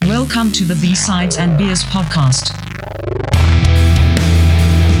Welcome to the B-Sides and Beers podcast.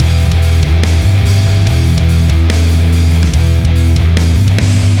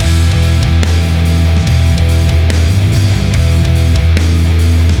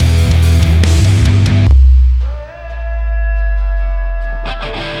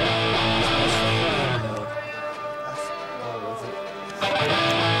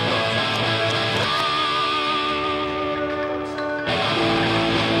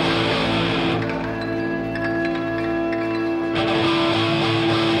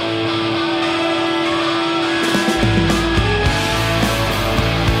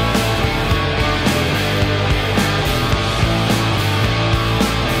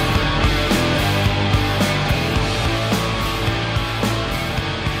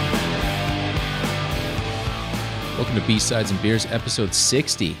 B-Sides and Beers, episode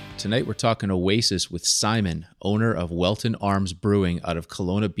 60. Tonight we're talking Oasis with Simon, owner of Welton Arms Brewing out of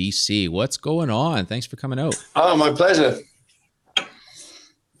Kelowna, BC. What's going on? Thanks for coming out. Oh, my pleasure.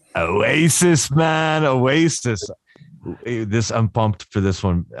 Oasis, man. Oasis. I'm pumped for this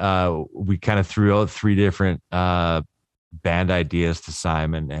one. We kind of threw out three different band ideas to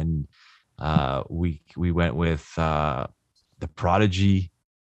Simon, and we went with The Prodigy,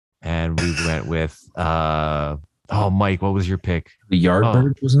 and we went with oh, Mike, what was your pick? The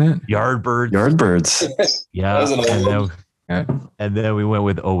Yardbirds, wasn't it? Yardbirds. Yeah. And then we went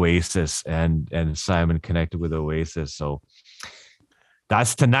with Oasis, and Simon connected with Oasis. So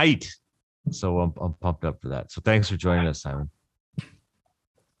that's tonight. So I'm pumped up for that. So thanks for joining us, Simon.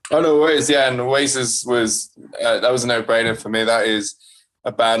 Oh, no worries. Yeah, and Oasis was that was a no-brainer for me. That is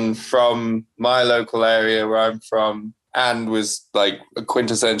a band from my local area where I'm from, and was like a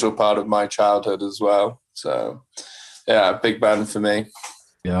quintessential part of my childhood as well. So, yeah, big band for me.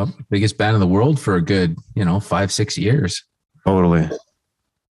 Yeah, biggest band in the world for a good, 5-6 years. Totally.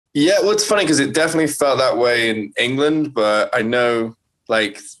 Yeah, well, it's funny because it definitely felt that way in England, but I know,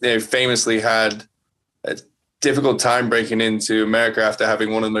 they famously had a difficult time breaking into America after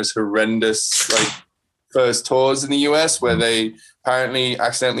having one of the most horrendous, first tours in the US, where they apparently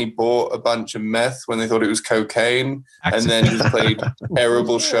accidentally bought a bunch of meth when they thought it was cocaine, and then just played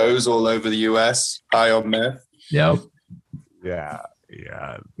terrible shows all over the US high on meth. Yep. Yeah.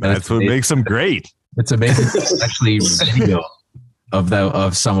 That's what makes them great. It's amazing. Actually, video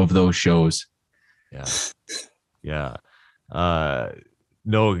of some of those shows. Yeah.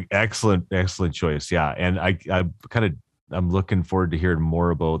 No, excellent choice. Yeah, and I'm looking forward to hearing more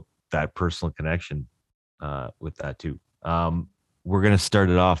about that personal connection with that too. We're going to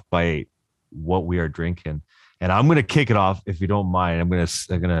start it off by what we are drinking, and I'm going to kick it off if you don't mind. I'm going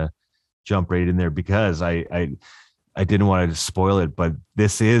to jump right in there because I didn't want to spoil it, but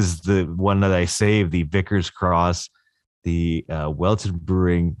this is the one that I saved, the Vickers Cross, the Welton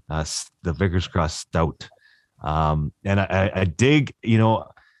Brewing, the Vickers Cross Stout. And I dig,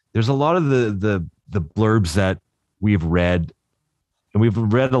 there's a lot of the blurbs that we've read, and we've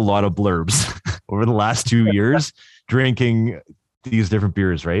read a lot of blurbs over the last 2 years drinking these different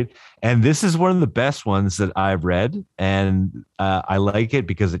beers, right? And this is one of the best ones that I've read, and I like it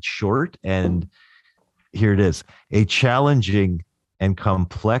because it's short, and here it is. A challenging and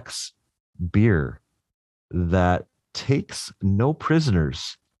complex beer that takes no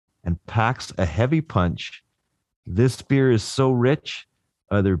prisoners and packs a heavy punch. This beer is so rich,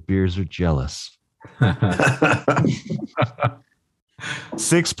 other beers are jealous.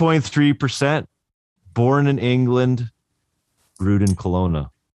 6.3%, born in England, brewed in Kelowna.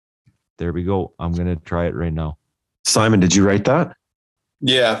 There we go. I'm going to try it right now. Simon, did you write that?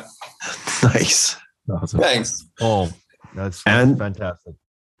 Yeah. Nice. Awesome. Thanks. Oh, that's fantastic.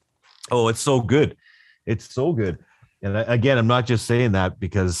 Oh, it's so good. It's so good. And again, I'm not just saying that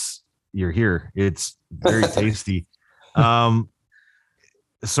because you're here. It's very tasty. Sorry,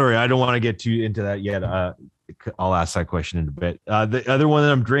 I don't want to get too into that yet. I'll ask that question in a bit. The other one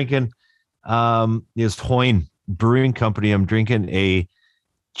that I'm drinking is Hoyne Brewing Company. I'm drinking a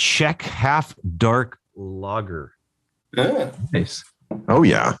Czech half dark lager. Yeah. Nice. Oh,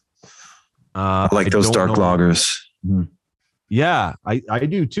 yeah. I like those dark lagers. Yeah, I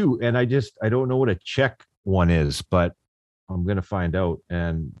do too. And I don't know what a Czech one is, but I'm going to find out.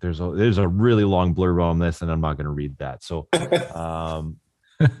 And there's a really long blurb on this, and I'm not going to read that. So,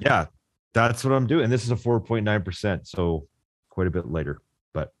 yeah, that's what I'm doing. And this is a 4.9%, so quite a bit later.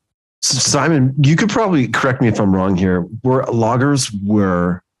 But Simon, you could probably correct me if I'm wrong here. Where lagers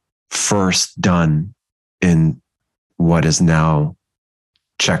were first done in what is now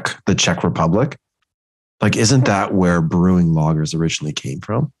the Czech Republic, isn't that where brewing lagers originally came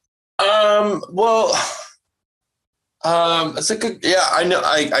from? Well, It's a good, yeah.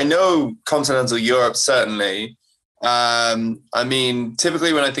 I know continental Europe certainly. I mean,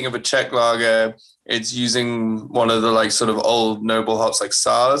 typically when I think of a Czech lager, it's using one of the like sort of old noble hops like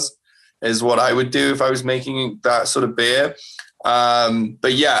SARS is what I would do if I was making that sort of beer.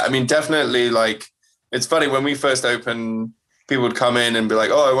 But yeah, I mean, definitely like it's funny when we first opened, people would come in and be like,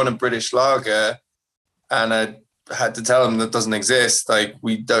 "Oh, I want a British lager," and I had to tell them that doesn't exist. Like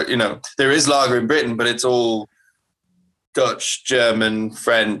we don't, there is lager in Britain, but it's all Dutch, German,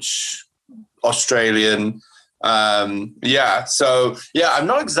 French, Australian. Yeah. So yeah, I'm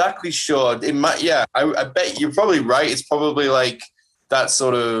not exactly sure. It might, yeah, I bet you're probably right. It's probably like that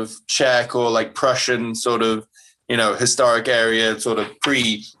sort of Czech or like Prussian sort of, historic area, sort of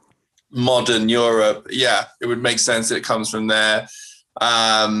pre-modern Europe. Yeah, it would make sense that it comes from there.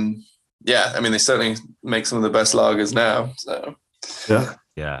 Yeah, I mean, they certainly make some of the best lagers now. So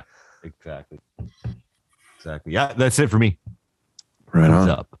Yeah, exactly. Yeah, that's it for me. Right Who's on.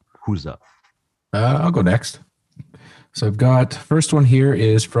 up? Who's up? I'll go next. So I've got first one here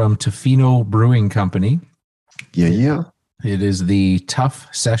is from Tofino Brewing Company. Yeah. It is the Tough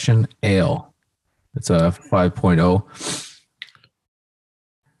Session Ale. It's a 5.0.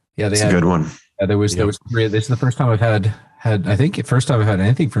 Yeah, It's a good one. there was three. This is the first time I've had I think first time I've had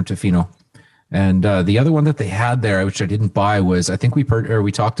anything from Tofino. And the other one that they had there, which I didn't buy, was I think we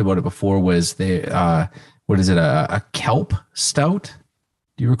talked about it before. Was the what is it? A kelp stout?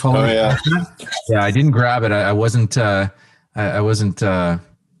 Do you recall? Oh yeah. Yeah, I didn't grab it. I wasn't. I wasn't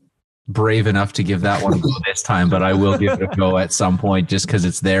brave enough to give that one a go this time, but I will give it a go at some point, just because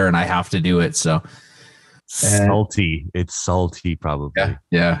it's there and I have to do it. So Salty. It's salty, probably.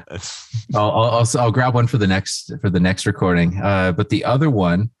 yeah. I'll grab one for the next recording. But the other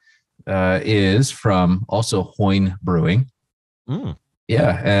one is from also Hoyne Brewing. Mm.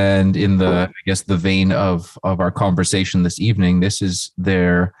 Yeah, and in the vein of our conversation this evening, this is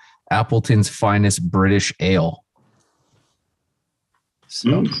their Appleton's Finest British Ale.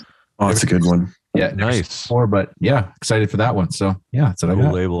 So, Oh, it's a good one. yeah, Nice. But yeah, excited for that one. So yeah, that's what I Cool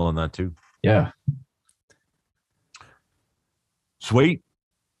got. label on that too. Yeah, Sweet.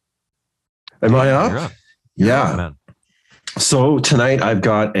 Am I You're up? up. Yeah. Man. So tonight I've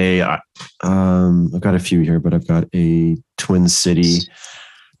got a few here, but I've got a Twin City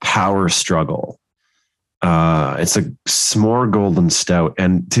Power Struggle. It's a s'more golden stout,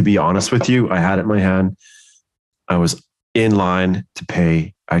 and to be honest with you, I had it in my hand. I was in line to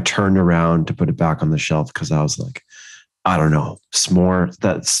pay. I turned around to put it back on the shelf because I was like, I don't know, s'more.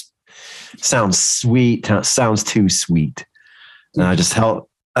 That sounds sweet. Sounds too sweet. And I just held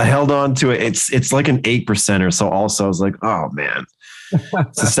on to it. It's like an 8%, so also I was like, oh man,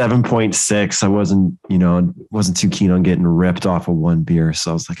 it's a 7.6. I wasn't too keen on getting ripped off of one beer.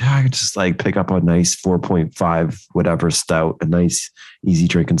 So I was like, I could just like pick up a nice 4.5, whatever stout, a nice easy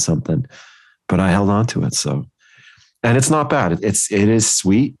drinking something. But I held on to it. So, and it's not bad. It is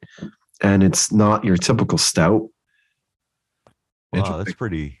sweet and it's not your typical stout. Wow, that's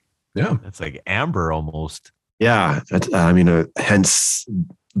pretty. yeah. That's like amber almost. Yeah. Hence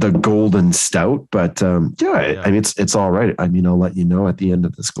the golden stout, but I mean, it's all right. I mean, I'll let you know at the end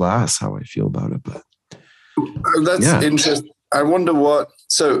of this glass how I feel about it, but That's interesting. I wonder how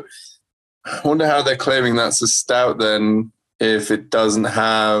they're claiming that's a stout then, if it doesn't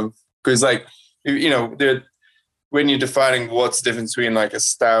have, because like, when you're defining what's the difference between like a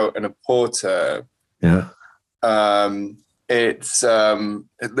stout and a porter, yeah. it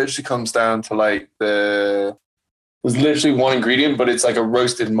literally comes down to like there's literally one ingredient, but it's like a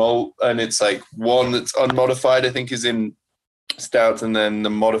roasted malt, and it's like one that's unmodified, I think, is in stout, and then the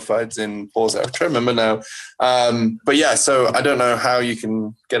modified's in porter. I'm trying to remember now. But yeah, so I don't know how you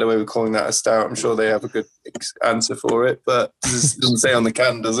can get away with calling that a stout. I'm sure they have a good answer for it, but it doesn't say on the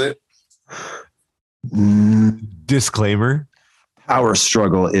can, does it? Disclaimer. Power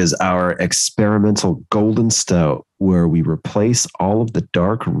Struggle is our experimental golden stout where we replace all of the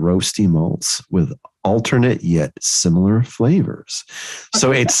dark roasty malts with alternate yet similar flavors.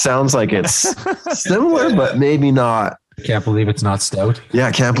 So it sounds like it's similar, but maybe not. Can't believe it's not stout. Yeah,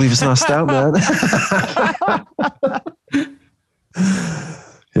 I can't believe it's not stout, man.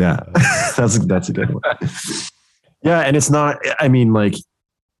 Yeah, that's a good one. Yeah, and it's not. I mean, like,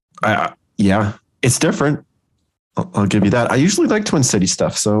 it's different. I'll give you that. I usually like Twin City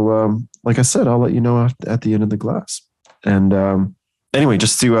stuff, so like I said, I'll let you know at the end of the glass. And anyway,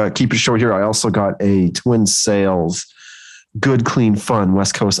 just to keep it short here, I also got a Twin Sales Good Clean Fun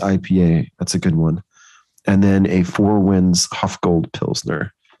West Coast IPA. That's a good one. And then a Four Winds Huff Gold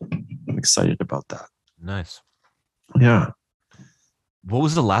Pilsner. I'm excited about that. Nice. Yeah. What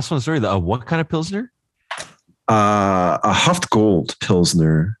was the last one? Sorry, what kind of Pilsner? A Huft Gold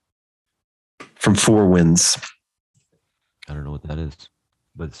Pilsner from Four Winds. I don't know what that is,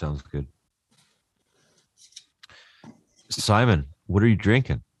 but it sounds good. Simon, what are you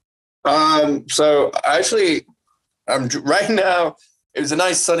drinking? So actually, right now. It was a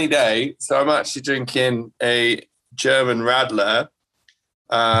nice sunny day, so I'm actually drinking a German Radler,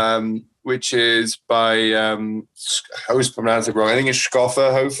 which is by I always pronounce it wrong. I think it's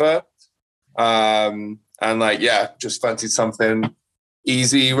Schofferhofer. And like, yeah, just fancied something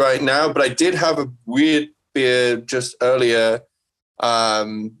easy right now. But I did have a weird beer just earlier,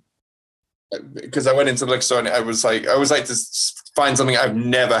 because I went into the liquor store and I always like to find something I've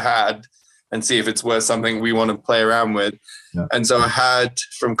never had and see if it's worth something we want to play around with. Yeah. And so I had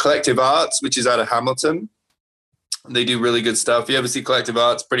from Collective Arts, which is out of Hamilton. They do really good stuff. If you ever see Collective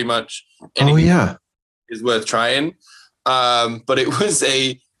Arts, pretty much anything is worth trying. But it was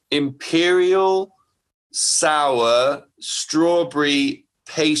a Imperial Sour Strawberry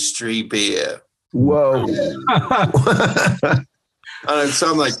Pastry beer. Whoa. And so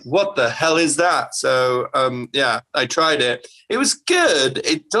I'm like, what the hell is that? So yeah, I tried it. It was good.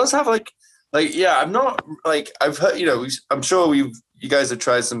 It does have I'm not like, I've heard, I'm sure you guys have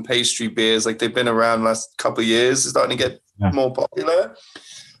tried some pastry beers. Like they've been around last couple of years. It's starting to get more popular.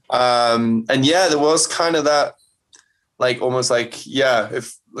 And yeah, there was kind of that, like almost like,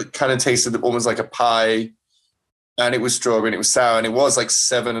 if it kind of tasted almost like a pie, and it was strawberry and it was sour and it was like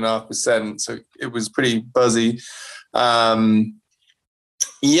 7.5%. So it was pretty buzzy. I mean,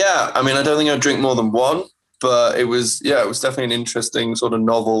 I don't think I'd drink more than one, but it was definitely an interesting sort of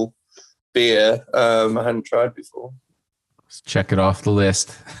novel beer I hadn't tried before. Let's check it off the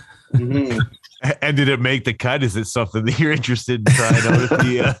list. Mm-hmm. And did it make the cut? Is it something that you're interested in trying out?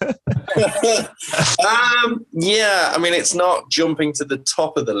 I mean, it's not jumping to the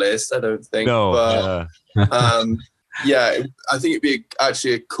top of the list, I don't think. No. But, I think it'd be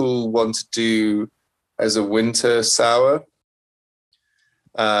actually a cool one to do as a winter sour.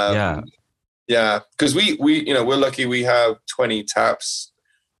 Because we're lucky we have 20 taps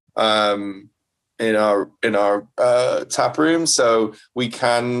in our tap room, so we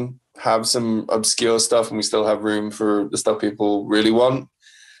can have some obscure stuff and we still have room for the stuff people really want.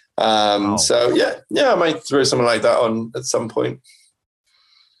 So I might throw something like that on at some point.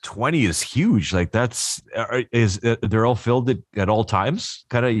 20 is huge. Like they're all filled at all times?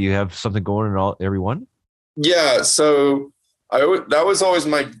 Kind of, you have something going in every one? Yeah, so that was always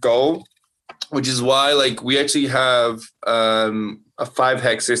my goal, which is why like we actually have a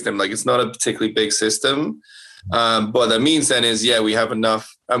 5-hex system. Like it's not a particularly big system. But what that means then is, we have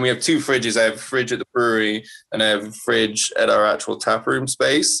enough, and we have 2 fridges. I have a fridge at the brewery and I have a fridge at our actual tap room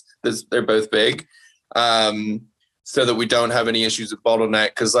space. They're both big. So that we don't have any issues with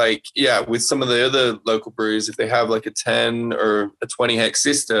bottleneck. Cause with some of the other local breweries, if they have like a 10 or a 20 hex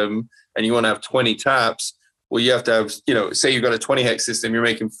system and you want to have 20 taps, well, you have to have, say you've got a 20 hex system, you're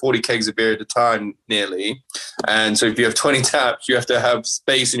making 40 kegs of beer at a time nearly. And so if you have 20 taps, you have to have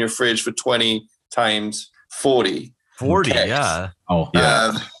space in your fridge for 20 times 40. 40, kegs. yeah. Oh,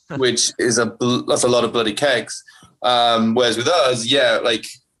 yeah. Which is that's a lot of bloody kegs. Whereas with us, we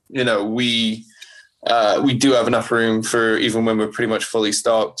do have enough room for even when we're pretty much fully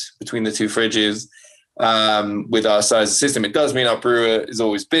stocked between the 2 fridges. With our size of system, it does mean our brewer is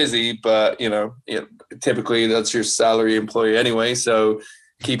always busy, but typically that's your salary employee anyway. So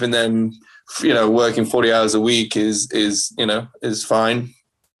keeping them, working 40 hours a week is fine.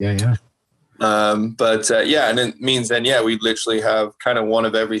 Yeah. And it means then, we literally have kind of one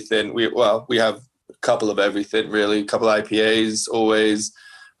of everything. We have a couple of everything really, a couple of IPAs always,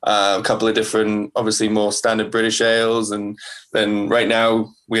 a couple of different, obviously more standard British ales. And then right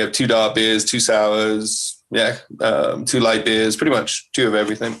now we have 2 dark beers, 2 sours, 2 light beers, pretty much 2 of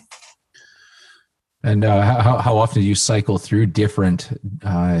everything. And how often do you cycle through different,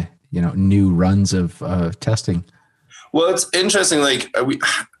 new runs of testing? Well, it's interesting. Like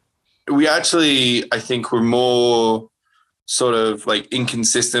we actually, I think we're more sort of like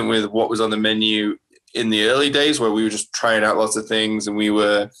inconsistent with what was on the menu in the early days, where we were just trying out lots of things and we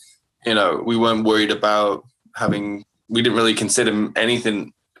were, we weren't worried about we didn't really consider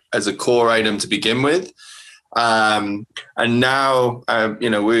anything as a core item to begin with. And now,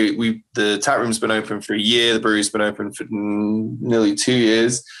 the tap room's been open for a year. The brewery's been open for nearly 2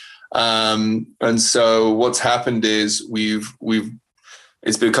 years. And so what's happened is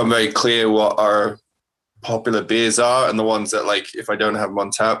it's become very clear what our popular beers are, and the ones that, like, if I don't have them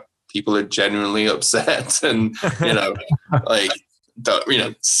on tap, people are genuinely upset and,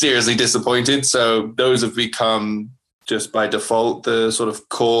 seriously disappointed. So those have become just by default the sort of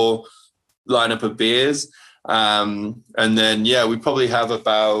core lineup of beers. And then, yeah, we probably have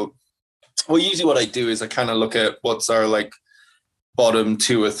about, well, usually what I do is I kind of look at what's our like bottom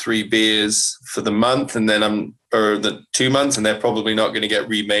 2 or 3 beers for the month, and then or the 2 months, and they're probably not going to get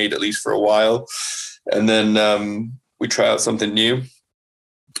remade, at least for a while. And then we try out something new.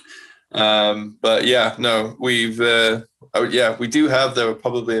 But yeah, no, we do have, there are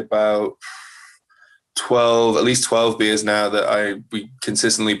probably about 12, at least 12 beers now that we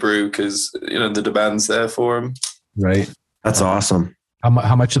consistently brew because, you know, the demand's there for them. Right. That's awesome.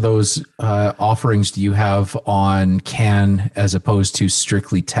 How much of those offerings do you have on can as opposed to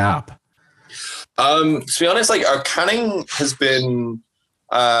strictly tap? To be honest, like our canning has been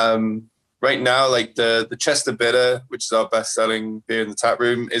right now, like the Chester Bitter, which is our best-selling beer in the tap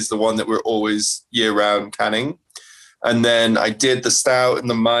room, is the one that we're always year-round canning. And then I did the stout and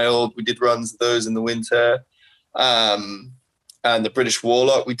the mild. We did runs of those in the winter. And the British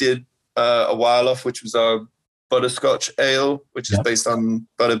Warlock we did a while off, which was our butterscotch ale, which is based on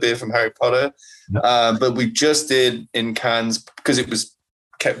butterbeer from Harry Potter. But we just did in cans because it was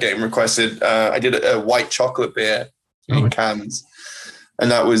kept getting requested. I did a white chocolate beer in cans. And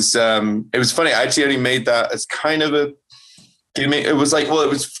that was, it was funny. I actually only made that as kind of a gimmick. It was like, well,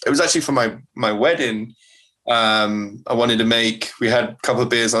 it was actually for my wedding. I wanted to we had a couple of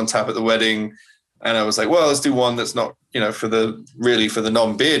beers on tap at the wedding, and I was like, well, let's do one that's not, you know, for the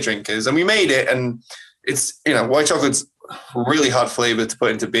non-beer drinkers. And we made it, and it's, you know, white chocolate's really hard flavor to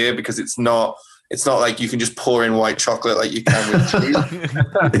put into beer because it's not like you can just pour in white chocolate like you can with cheese.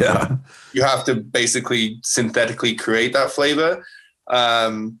 Yeah. You have to basically synthetically create that flavor.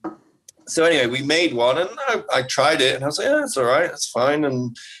 So anyway, we made one, and I tried it, and I was like, yeah, it's all right, it's fine,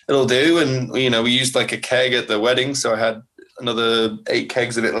 and it'll do. And, you know, we used like a keg at the wedding, so I had another 8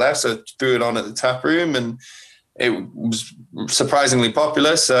 kegs of it left, so I threw it on at the tap room, and it was surprisingly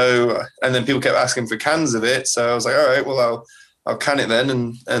popular. So, and then people kept asking for cans of it, so I was like, all right, well, I'll can it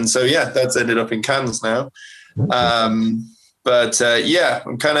then, and so yeah, that's ended up in cans now. But yeah,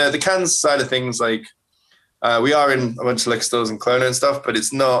 I'm kind of the cans side of things, like we are in a bunch of liquor stores in Kelowna and stuff, but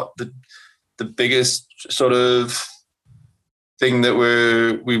it's not the biggest sort of thing that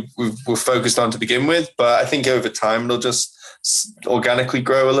we're focused on to begin with. But I think over time it'll just organically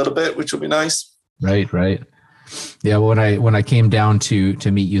grow a little bit, which will be nice. Right. Yeah. When I came down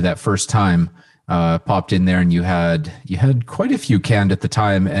to meet you that first time, popped in there, and you had quite a few canned at the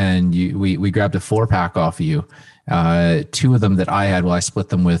time, and we grabbed a 4-pack off of you. 2 of them that I had, well, I split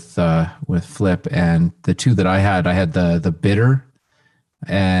them with Flip, and the 2 that I had the bitter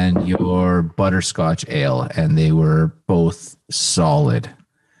and your butterscotch ale, and they were both solid,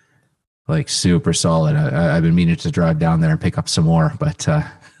 like super solid. I've been meaning to drive down there and pick up some more, but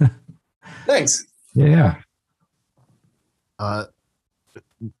thanks. Yeah. I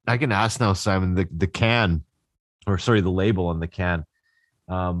can ask now, Simon, the can, or sorry, the label on the can.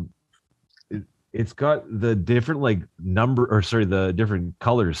 It's got the different like the different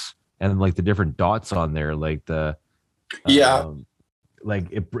colors and like the different dots on there, like the like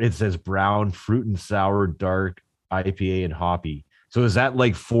it says brown, fruit and sour, dark, IPA, and hoppy. So is that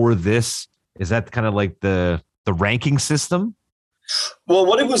like for this? Is that kind of like the ranking system? Well,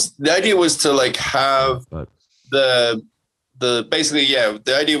 the idea was to like have the basically, yeah,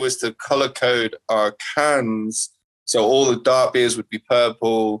 the idea was to color code our cans. So all the dark beers would be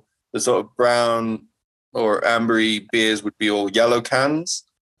purple. The sort of brown or ambery beers would be all yellow cans.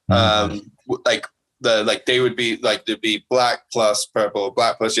 They would be like, there'd be black plus purple,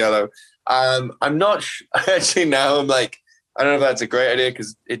 black plus yellow. I'm not actually now I'm like, I don't know if that's a great idea,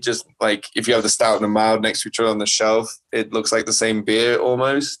 because it just like, if you have the stout and the mild next to each other on the shelf, it looks like the same beer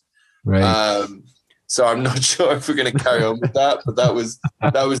almost. Right. So I'm not sure if we're going to carry on with that, but that was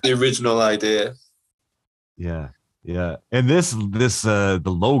the original idea. Yeah. Yeah. And this the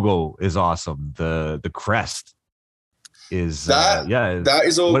logo is awesome. The crest is that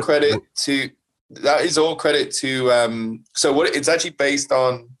is all credit to so it's actually based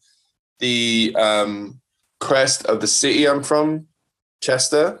on the crest of the city I'm from,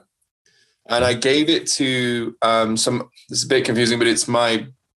 Chester. And I gave it to this is a bit confusing, but it's my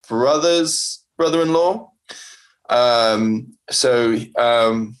brother's brother-in-law.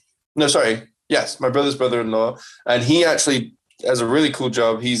 Yes, my brother's brother-in-law. And he actually has a really cool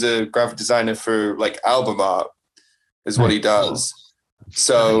job. He's a graphic designer for like album art is what he does.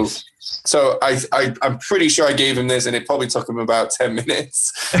 So I'm pretty sure I gave him this, and it probably took him about 10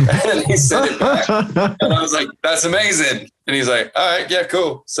 minutes. And he sent it back. And I was like, that's amazing. And he's like, all right, yeah,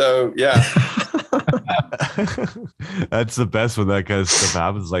 cool. So yeah. That's the best when that kind of stuff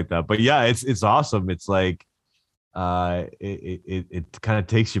happens like that. But yeah, it's awesome. It's like it kind of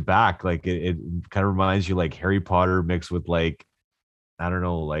takes you back. Like it kind of reminds you like Harry Potter mixed with like, I don't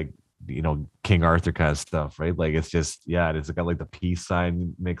know, like, King Arthur kind of stuff, right? Like it's just, yeah, it's got like the peace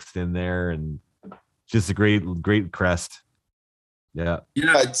sign mixed in there, and just a great crest. Yeah.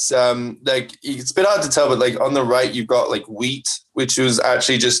 Yeah, it's like it's a bit hard to tell, but like on the right you've got like wheat, which was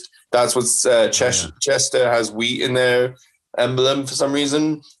actually just that's what's Chester has wheat in their emblem for some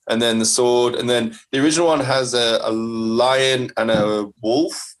reason, and then the sword, and then the original one has a lion and a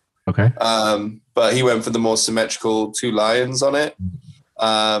wolf. Okay. But he went for the more symmetrical two lions on it.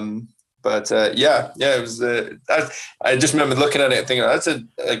 It was. I just remember looking at it and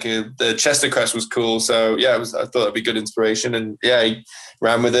thinking the Chester crest was cool. So yeah, I thought it'd be good inspiration, and yeah, he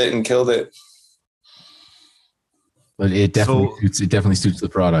ran with it and killed it. But it definitely suits the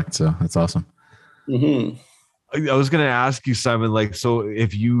product. So that's awesome. Mm-hmm. I was going to ask you, Simon, like, so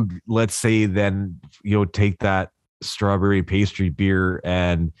if you, let's say then, take that strawberry pastry beer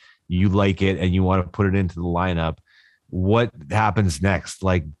and you like it and you want to put it into the lineup, what happens next?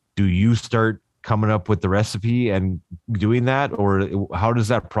 Like, do you start coming up with the recipe and doing that, or how does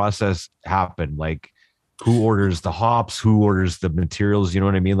that process happen? Like, who orders the hops? Who orders the materials? You know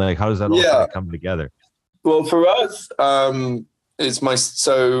what I mean? Like, how does that all kind of come together? Well, for us,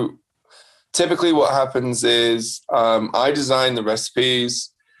 typically what happens is I design the recipes,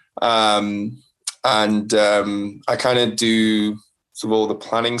 and I kind of do sort of all the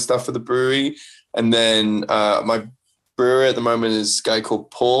planning stuff for the brewery, and then my brewer at the moment is a guy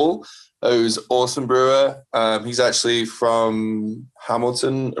called Paul, who's an awesome brewer. He's actually from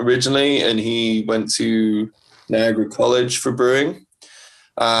Hamilton originally, and he went to Niagara College for brewing.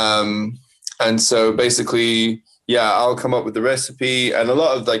 And so basically, yeah, I'll come up with the recipe, and a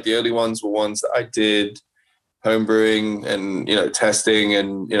lot of like the early ones were ones that I did home brewing and, testing.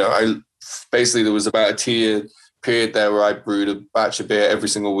 And, there was about a 2-year period there where I brewed a batch of beer every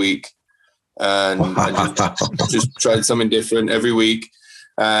single week. And just tried something different every week.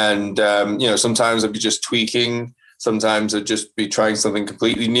 And, sometimes I'd be just tweaking. Sometimes I'd just be trying something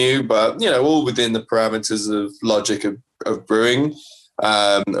completely new, but, all within the parameters of logic of brewing.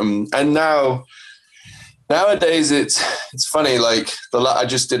 And nowadays it's funny, like I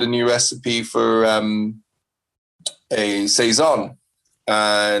just did a new recipe for a Saison,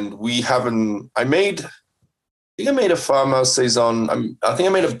 and I made a farmhouse Saison. I think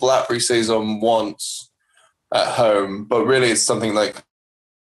I made a blackberry Saison once at home, but really it's something like,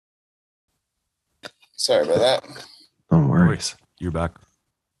 sorry about that. No worries. You're back.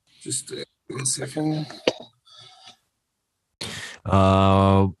 Just 1 second.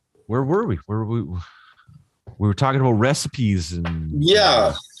 Where were we? We were talking about recipes and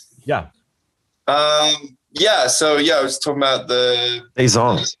yeah. So I was talking about the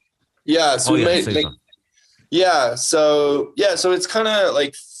Saison. Yeah, so we made so it's kind of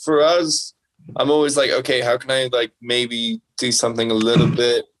like for us, I'm always like, okay, how can I like maybe do something a little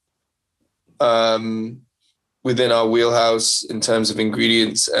bit within our wheelhouse in terms of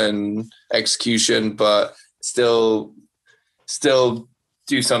ingredients and execution, but still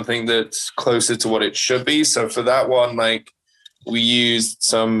do something that's closer to what it should be. So for that one, like we used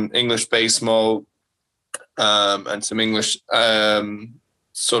some English base malt and some English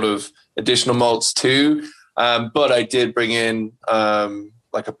sort of additional malts too. But I did bring in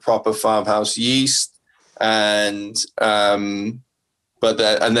like a proper farmhouse yeast, and then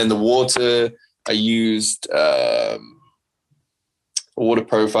the water I used a water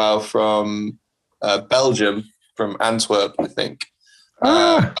profile from Belgium, from Antwerp, I think.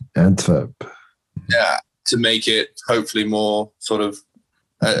 Antwerp. Yeah, to make it hopefully more sort of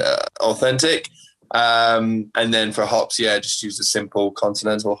authentic. And then for hops, just use a simple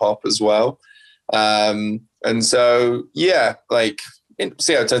continental hop as well. And so, see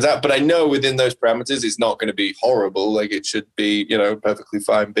how it turns out. But I know within those parameters, it's not going to be horrible. Like it should be, perfectly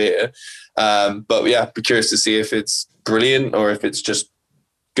fine beer. But yeah, be curious to see if it's brilliant or if it's just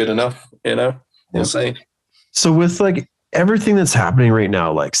good enough, we'll see. So with like everything that's happening right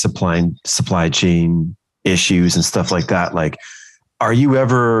now, like supply chain issues and stuff like that, like, are you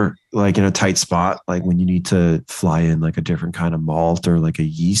ever like in a tight spot, like when you need to fly in like a different kind of malt or like a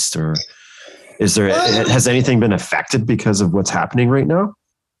yeast, or has anything been affected because of what's happening right now?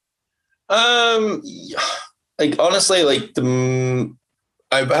 Like honestly, like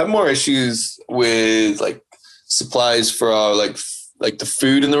I've had more issues with like supplies for our like the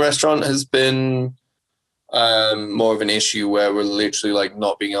food in the restaurant has been more of an issue, where we're literally like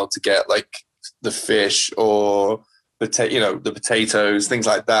not being able to get like the fish or the potatoes, things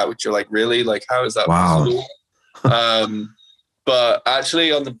like that, which are like, really, like, how is that possible? But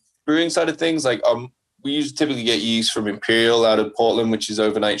actually on the brewing side of things, like typically get yeast from Imperial out of Portland, which is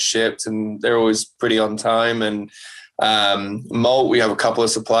overnight shipped, and they're always pretty on time. And malt, we have a couple of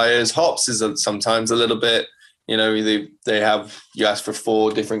suppliers. Hops is sometimes a little bit, you ask for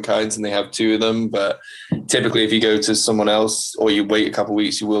 4 different kinds and they have 2 of them. But typically if you go to someone else or you wait a couple of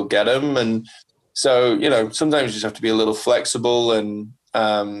weeks, you will get them. And so, sometimes you just have to be a little flexible and,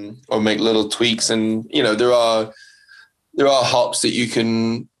 or make little tweaks. And, there are hops that you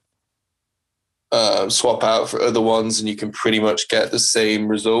can swap out for other ones and you can pretty much get the same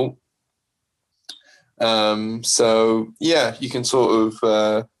result. So yeah, you can sort of,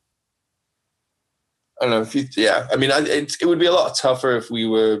 I don't know if it would be a lot tougher if we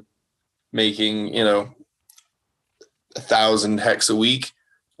were making, 1,000 hex a week.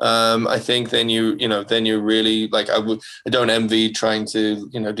 I think then you're really like, I don't envy trying to,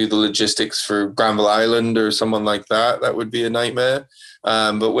 do the logistics for Granville Island or someone like that. That would be a nightmare.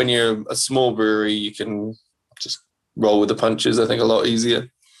 But when you're a small brewery, you can just roll with the punches, I think, a lot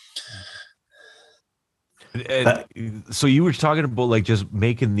easier. And so you were talking about like just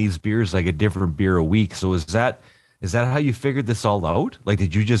making these beers like a different beer a week. So is that how you figured this all out? Like,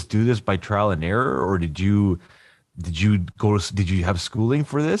 did you just do this by trial and error, or did you have schooling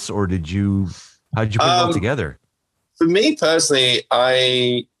for this, or how did you put it all together? For me personally,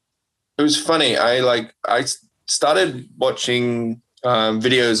 it was funny. I started watching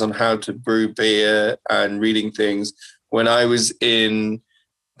videos on how to brew beer and reading things when I was in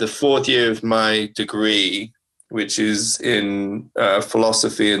the 4th year of my degree, which is in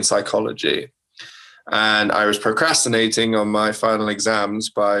philosophy and psychology. And I was procrastinating on my final exams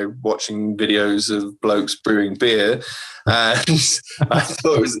by watching videos of blokes brewing beer. And I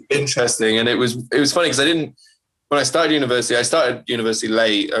thought it was interesting. And it was funny because when I started university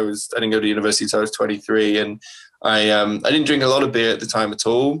late. I didn't go to university until I was 23. And I didn't drink a lot of beer at the time at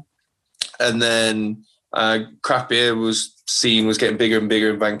all. And then craft beer was getting bigger and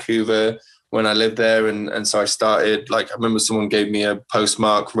bigger in Vancouver when I lived there. And so I started, I remember someone gave me a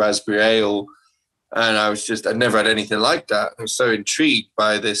Postmark raspberry ale, and I'd never had anything like that. I was so intrigued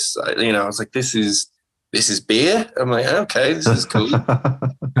by this, I was like, this is beer. I'm like, okay, this is cool.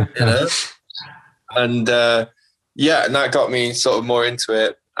 And and that got me sort of more into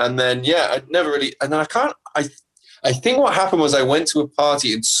it. And then, I think what happened was I went to a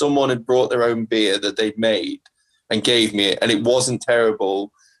party and someone had brought their own beer that they'd made and gave me it, and it wasn't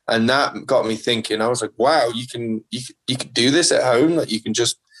terrible. And that got me thinking. I was like, wow, you can do this at home. Like, you can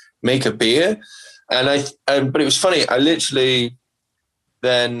just make a beer. And but it was funny. I literally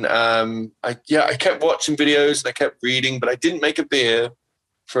then, I kept watching videos and I kept reading, but I didn't make a beer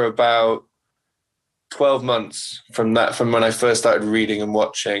for about 12 months from when I first started reading and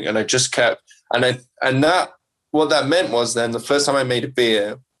watching. And I just kept, what that meant was then the first time I made a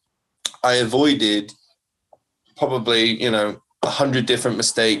beer, I avoided probably, 100 different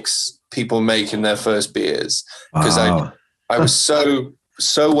mistakes people make in their first beers. Because I was so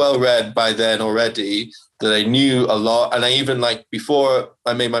well read by then already that I knew a lot. And I even, before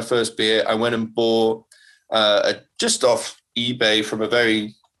I made my first beer, I went and bought just off eBay from a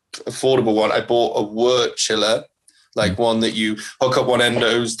very affordable one. I bought a wort chiller, one that you hook up one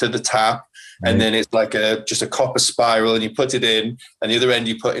endos to the tap, and then it's just a copper spiral, and you put it in, and the other end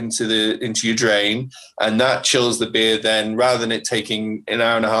you put into your drain, and that chills the beer. Then rather than it taking an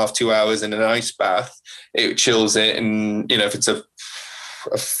hour and a half, 2 hours in an ice bath, it chills it. And if it's it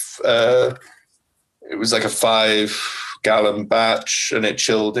was like a 5-gallon batch, and it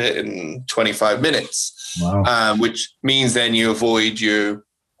chilled it in 25 minutes. Wow. Which means then you avoid your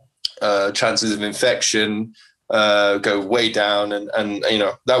chances of infection go way down. And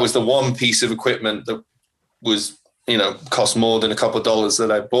that was the one piece of equipment that was, cost more than a couple of dollars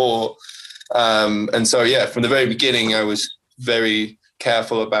that I bought. And so, from the very beginning, I was very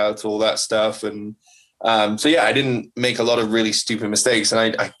careful about all that stuff. And I didn't make a lot of really stupid mistakes.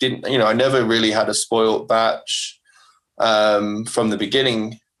 And I didn't, I never really had a spoiled batch from the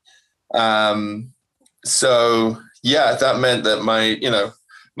beginning. That meant that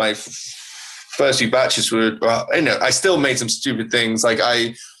my first few batches were, I still made some stupid things.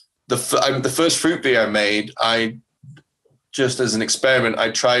 The first fruit beer I made, just as an experiment, I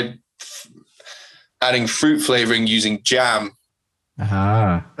tried adding fruit flavoring using jam. Which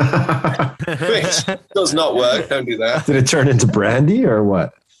does not work. Don't do that. Did it turn into brandy or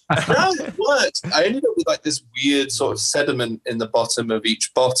what? No, it worked. I ended up with this weird sort of sediment in the bottom of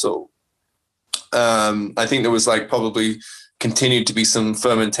each bottle. I think there was probably continued to be some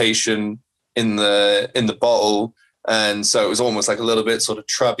fermentation in the bottle, and so it was almost a little bit sort of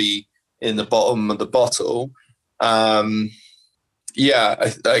trubby in the bottom of the bottle. That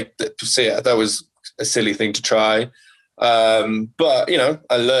was a silly thing to try. But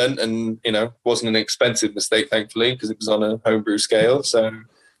I learned, and wasn't an expensive mistake, thankfully, because it was on a homebrew scale. So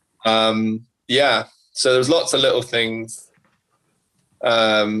so there's lots of little things,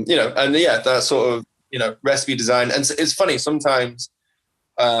 that sort of recipe design. And it's funny, sometimes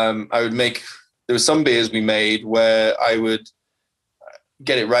I would make, there were some beers we made where I would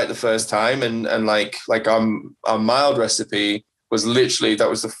get it right the first time, and like our mild recipe was literally, that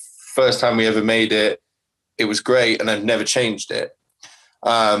was the first time we ever made it. It was great, and I've never changed it.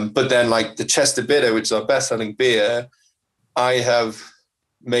 But then like the Chester Bitter, which is our best-selling beer, I have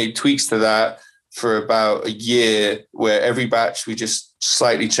made tweaks to that for about a year, where every batch we just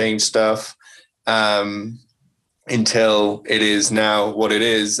slightly change stuff until it is now what it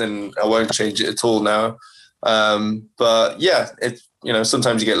is, and I won't change it at all now. But yeah, it's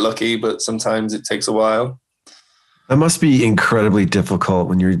sometimes you get lucky, but sometimes it takes a while. That must be incredibly difficult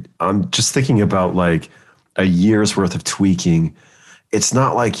when I'm just thinking about like a year's worth of tweaking. It's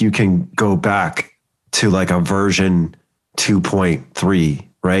not like you can go back to like a version 2.3,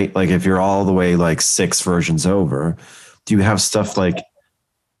 right? Like if you're all the way like 6 versions over, do you have stuff like,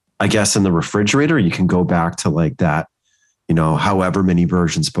 I guess in the refrigerator, you can go back to like that, however many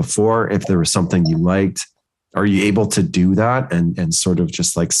versions before, if there was something you liked? Are you able to do that and sort of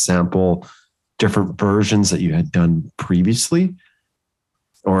just like sample different versions that you had done previously?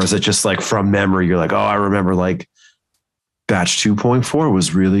 Or is it just like from memory, you're like, oh, I remember like batch 2.4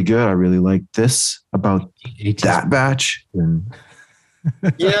 was really good. I really like this about that batch.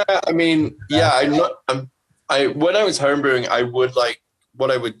 Yeah, I mean, yeah, when I was homebrewing, what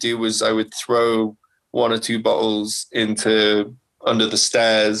I would do was I would throw 1 or 2 bottles under the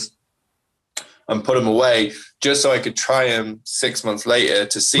stairs and put them away, just so I could try them 6 months later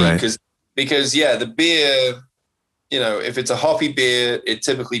to see. Right. Because the beer, if it's a hoppy beer, it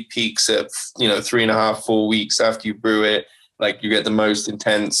typically peaks at 3.5, 4 weeks after you brew it. Like you get the most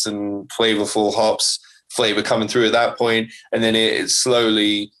intense and flavorful hops flavor coming through at that point, and then it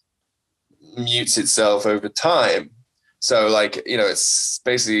slowly mutes itself over time. So like it's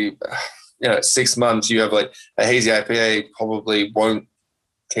basically at 6 months you have like a hazy IPA probably won't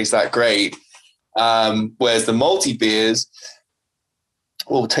taste that great, whereas the malty beers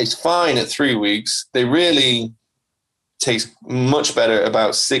will taste fine at 3 weeks. They really taste much better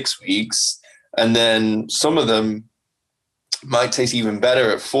about 6 weeks, and then some of them might taste even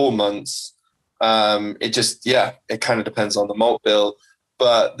better at 4 months. It kind of depends on the malt bill.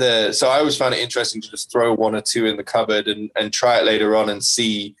 But so I always found it interesting to just throw 1 or 2 in the cupboard and try it later on and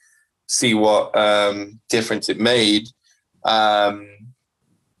see what difference it made. But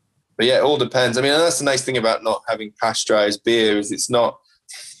yeah, it all depends. I mean, and that's the nice thing about not having pasteurized beer, is it's not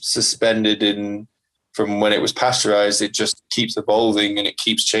suspended from when it was pasteurized. It just keeps evolving and it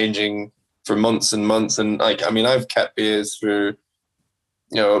keeps changing for months and months. And like, I mean, I've kept beers for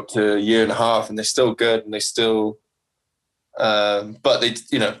up to a year and a half, and they're still good, and they still but they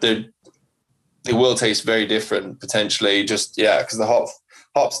will taste very different potentially, just because the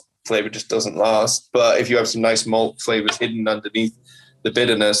hops flavor just doesn't last. But if you have some nice malt flavors hidden underneath the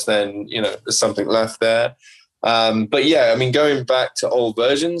bitterness, then there's something left there. But yeah, I mean, going back to old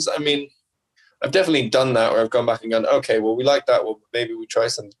versions, I mean, I've definitely done that, where I've gone back and gone, okay, well, we like that. Well, maybe we try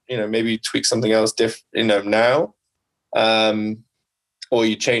some, maybe tweak something else different, now. Or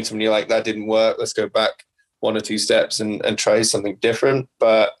you change something, you're like, that didn't work. Let's go back 1 or 2 steps and try something different.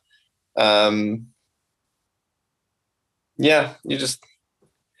 But you just,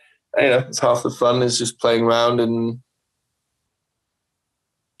 it's half the fun is just playing around and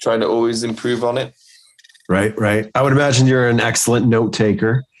trying to always improve on it. Right. I would imagine you're an excellent note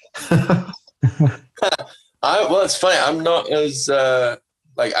taker. Well, it's funny. I'm not as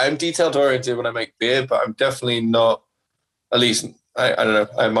I'm detailed oriented when I make beer, but I'm definitely not. At least I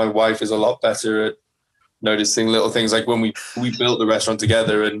don't know. My wife is a lot better at noticing little things. Like when we built the restaurant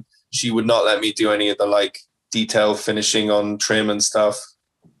together, and she would not let me do any of the detail finishing on trim and stuff,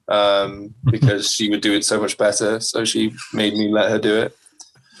 because she would do it so much better. So she made me let her do it.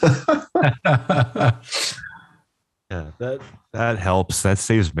 Yeah, that helps. That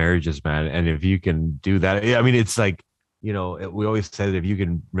saves marriages, man. And if you can do that, I mean, it's like, we always said that if you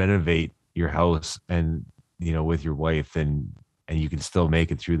can renovate your house and, with your wife, and you can still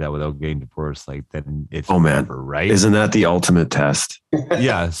make it through that without getting divorced, then it's forever, right? Isn't that the ultimate test?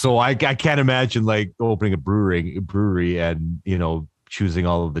 Yeah. So I can't imagine opening a brewery and, choosing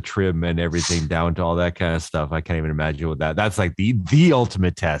all of the trim and everything down to all that kind of stuff. I can't even imagine what that's like the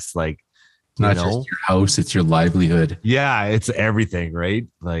ultimate test. It's not just your house, it's your livelihood. Yeah, it's everything, right?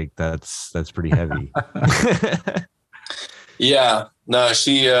 That's pretty heavy. Yeah. No,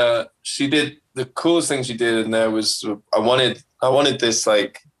 she did the coolest thing she did in there was I wanted this,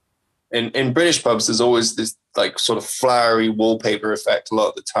 like, in British pubs, there's always this like sort of flowery wallpaper effect a lot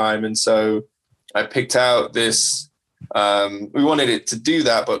of the time. And so I picked out this, we wanted it to do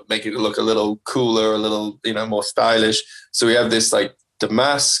that, but make it look a little cooler, a little, more stylish. So we have this like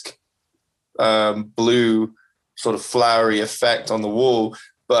damask blue sort of flowery effect on the wall,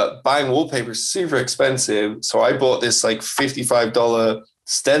 but buying wallpaper is super expensive. So I bought this like $55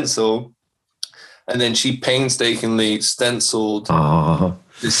 stencil, and then she painstakingly stenciled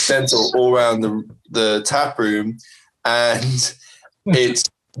this stencil all around the tap room. And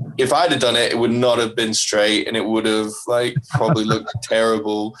if I'd have done it, it would not have been straight, and it would have like probably looked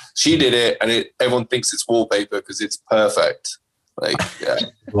terrible. She did it, and everyone thinks it's wallpaper because it's perfect. Like, yeah.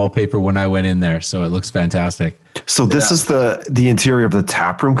 Wallpaper when I went in there, so it looks fantastic. So this is the interior of the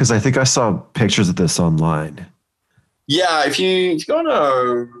tap room, because I think I saw pictures of this online. Yeah, if you go on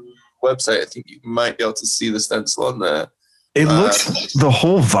our website, I think you might be able to see the stencil on there. It looks, the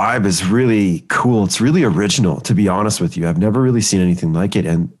whole vibe is really cool. It's really original, to be honest with you. I've never really seen anything like it.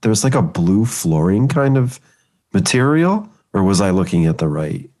 And there's like a blue flooring kind of material, or was I looking at the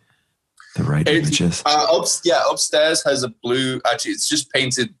right images? Upstairs has a blue. Actually, it's just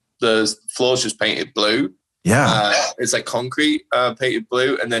painted. The floor's just painted blue. Yeah, it's like concrete painted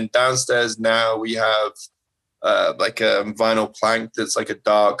blue. And then downstairs now we have like a vinyl plank that's like a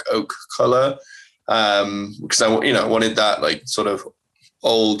dark oak color. Because I wanted that like sort of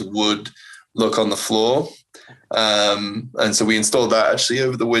old wood look on the floor. And so we installed that actually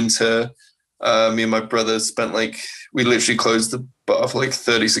over the winter. Me and my brother we literally closed the bar for like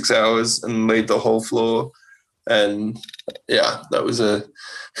 36 hours and laid the whole floor. And yeah, that was a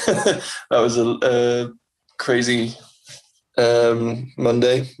crazy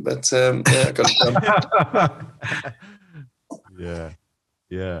Monday, but yeah, I got it done.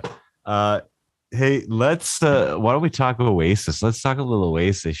 Yeah. Hey, let's why don't we talk Oasis? Let's talk a little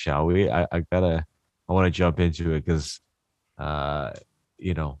Oasis, shall we? I want to jump into it because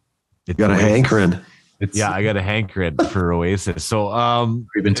you got a hankering. I got a hankering for Oasis. So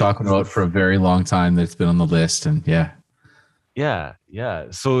we've been talking about for a very long time that it's been on the list, and yeah.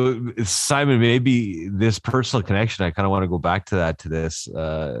 So Simon, maybe this personal connection, I kind of want to go back to this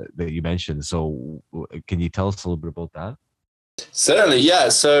that you mentioned. So can you tell us a little bit about that? Certainly, yeah.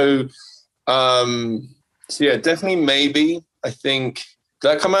 So yeah, definitely maybe. I think,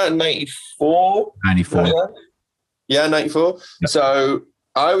 did that come out in 94? 94. Yeah, 94. Yep. So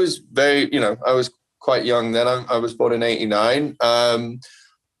I was I was quite young then. I was born in 89.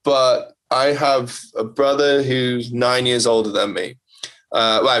 But I have a brother who's 9 years older than me.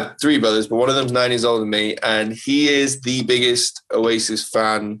 Well, I have three brothers, but one of them's 9 years older than me, and he is the biggest Oasis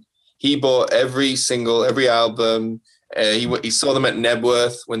fan. He bought every album. He saw them at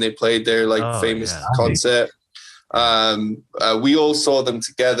Nebworth when they played their famous concert. We all saw them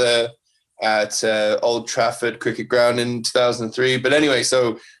together at Old Trafford Cricket Ground in 2003. But anyway,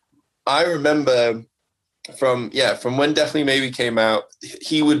 so I remember from when Definitely Maybe came out,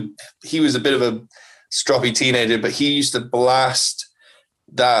 he was a bit of a stroppy teenager, but he used to blast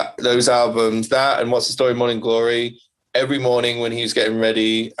those albums, that and What's the Story, Morning Glory, every morning when he was getting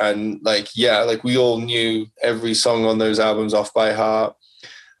ready. And we all knew every song on those albums off by heart.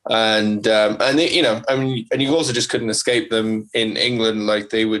 And you also just couldn't escape them in England. Like,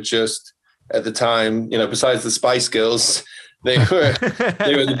 they were just, at the time, besides the Spice Girls, they were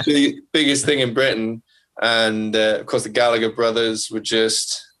the biggest thing in Britain. And of course the Gallagher brothers were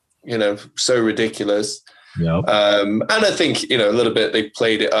just, so ridiculous. Yep. And I think, a little bit they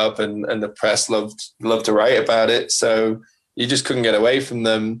played it up, and the press loved to write about it. So you just couldn't get away from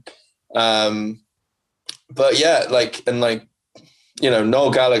them. But yeah,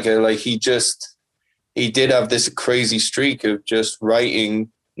 Noel Gallagher, he did have this crazy streak of just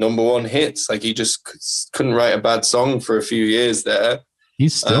writing number one hits. Like, he just couldn't write a bad song for a few years there.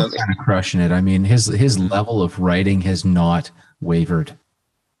 He's still kind of crushing it. I mean, his level of writing has not wavered.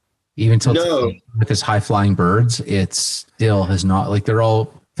 Even till with his High Flying Birds, it still has not. They're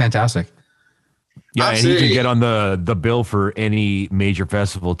all fantastic. Yeah, absolutely. And he can get on the bill for any major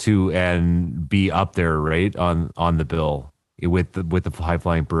festival too, and be up there, right, on the bill with the High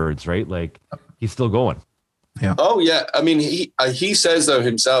Flying Birds, right? He's still going. Yeah. Oh yeah. I mean, he says though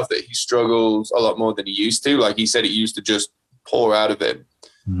himself that he struggles a lot more than he used to. Like, he said it used to just pour out of him.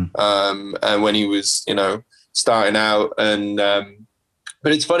 Mm-hmm. And when he was, starting out, and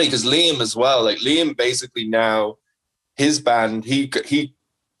but it's funny because Liam as well. Liam basically now, his band, he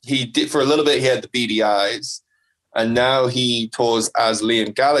did for a little bit. He had the Beady Eyes, and now he tours as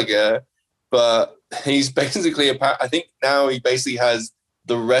Liam Gallagher. But he's basically I think now he basically has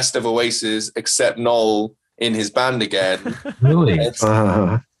the rest of Oasis except Noel in his band again. Really?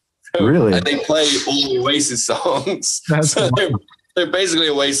 Really? And they play all Oasis songs. That's So awesome. they're basically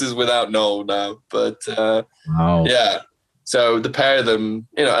Oasis without Noel now. But Wow. yeah, so the pair of them,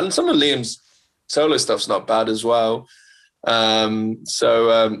 and some of Liam's solo stuff's not bad as well.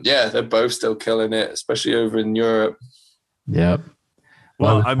 Yeah, they're both still killing it, especially over in Europe. Yep.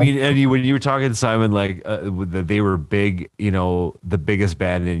 Well, I mean, Eddie, when you were talking, Simon, like that they were big, the biggest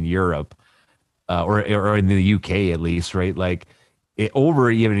band in Europe, or in the UK at least, right? Like over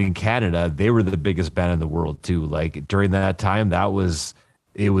even in Canada, they were the biggest band in the world too. Like during that time,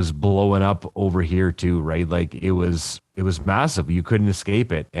 it was blowing up over here too, right? Like it was massive. You couldn't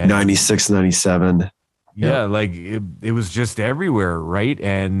escape it. And 96, 97. yeah, like it was just everywhere, right?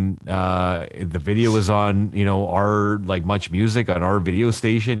 And the video was on, our like Much Music on our video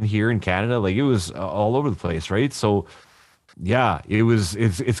station here in Canada. Like it was all over the place, right? So yeah,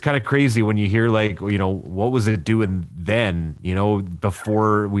 it's kind of crazy when you hear like, what was it doing then,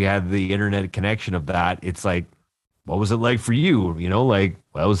 before we had the internet connection of that. It's like, what was it like for you? Like,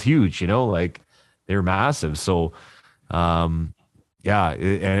 well, it was huge, like they're massive. So yeah,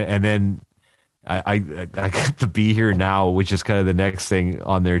 and then I got to Be Here Now, which is kind of the next thing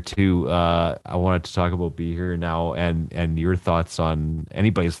on there too. I wanted to talk about Be Here Now and your thoughts on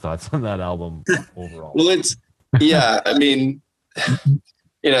anybody's thoughts on that album overall. Well, yeah, I mean,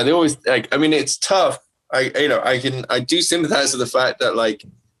 they always it's tough. I do sympathize with the fact that like,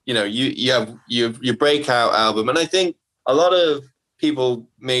 you have your breakout album, and I think a lot of people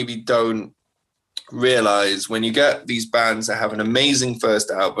maybe don't realize when you get these bands that have an amazing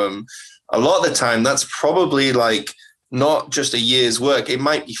first album, a lot of the time that's probably like not just a year's work. It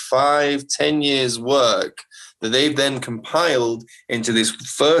might be 5-10 years work that they've then compiled into this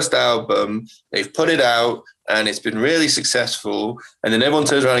first album. They've put it out and it's been really successful. And then everyone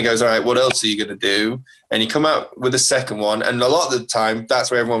turns around and goes, all right, what else are you going to do? And you come out with a second one. And a lot of the time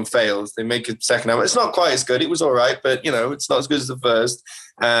that's where everyone fails. They make a second album. It's not quite as good. It was all right, but it's not as good as the first.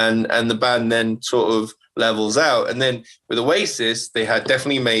 And the band then sort of levels out. And then with Oasis, they had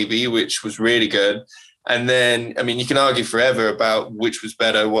Definitely Maybe, which was really good. And then, I mean, you can argue forever about which was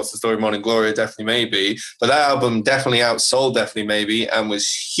better, What's the Story, Morning Glory, Definitely Maybe. But that album definitely outsold Definitely Maybe and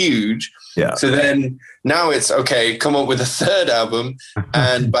was huge. Yeah. So then now it's, okay, come up with a third album.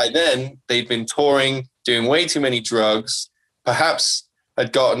 And by then, they'd been touring, doing way too many drugs, perhaps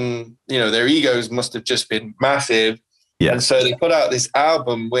had gotten, their egos must have just been massive. Yeah. And so they put out this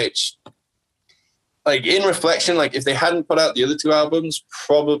album, which, like, in reflection, like, if they hadn't put out the other two albums,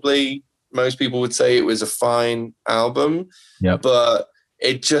 probably most people would say it was a fine album. Yep. But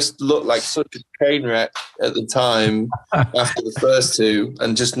it just looked like such a train wreck at the time after the first two,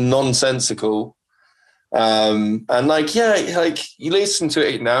 and just nonsensical. And like, yeah, like you listen to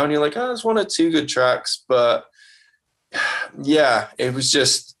it now and you're like, oh, there's one or two good tracks. But yeah, it was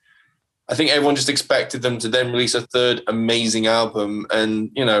just, I think everyone just expected them to then release a third amazing album.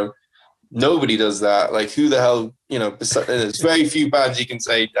 And, nobody does that. Like, who the hell, there's very few bands you can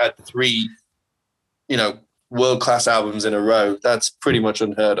say had three, world-class albums in a row. That's pretty much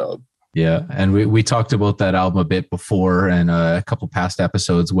unheard of. Yeah. And we talked about that album a bit before and a couple past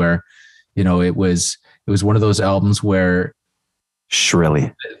episodes where, it was one of those albums where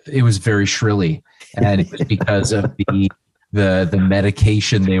Shrilly. it was very shrilly. And it was because of the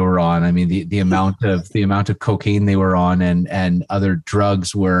medication they were on. I mean, the amount of cocaine they were on and other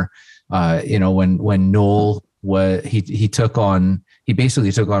drugs were, when Noel he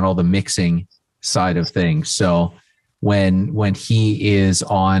basically took on all the mixing side of things. So when he is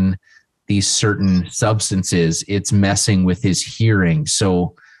on these certain substances, it's messing with his hearing.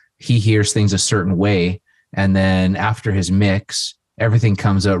 So he hears things a certain way. And then after his mix, everything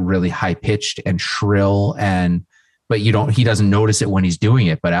comes out really high pitched and shrill. But he doesn't notice it when he's doing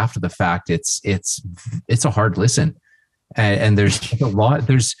it. But after the fact, it's a hard listen. And there's a lot,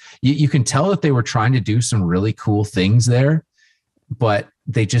 you can tell that they were trying to do some really cool things there, but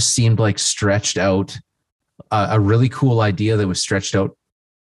they just seemed like stretched out, a really cool idea that was stretched out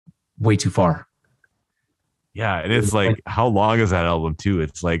way too far. Yeah. And it's like, how long is that album too?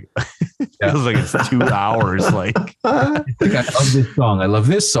 It's like, it feels like it's 2 hours. Like, I love this song. I love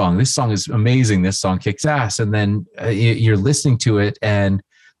this song. This song is amazing. This song kicks ass. And then you're listening to it and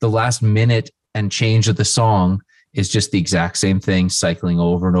the last minute and change of the song is just the exact same thing, cycling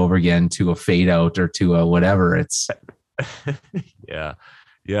over and over again to a fade out or to a whatever. It's yeah.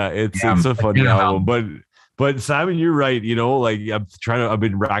 It's a funny album, But Simon, you're right. Like I've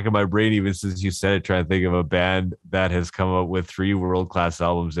been racking my brain even since you said it, trying to think of a band that has come up with 3 world-class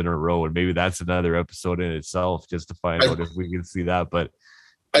albums in a row. And maybe that's another episode in itself just to find out if we can see that. But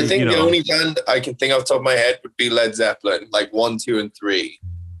I think the only band I can think off the top of my head would be Led Zeppelin, like 1, 2, and 3.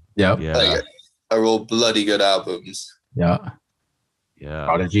 Yeah. Like, are all bloody good albums. Yeah.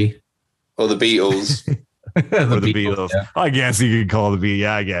 Prodigy. Or the Beatles. The Beatles. Yeah. I guess you could call the Beatles.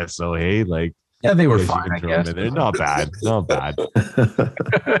 Yeah, I guess so. Hey, like. Yeah, they were fine, I guess. They're not bad. Not bad.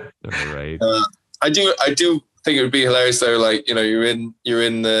 They're all right. I do think it would be hilarious though. Like, you're in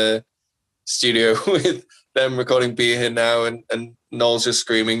the studio with them recording Be Here Now, and Noel's just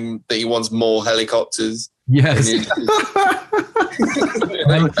screaming that he wants more helicopters. Yes.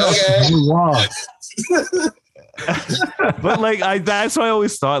 Like, okay. But like that's what I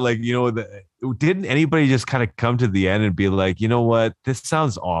always thought. Like, didn't anybody just kind of come to the end and be like, you know what, this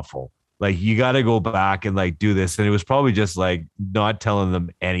sounds awful. Like, you got to go back and like do this. And it was probably just like not telling them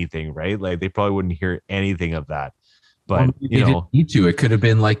anything, right? Like they probably wouldn't hear anything of that. But didn't need to. It could have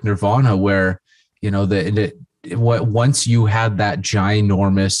been like Nirvana, where once you had that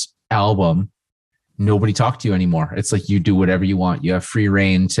ginormous album, nobody talked to you anymore. It's like you do whatever you want. You have free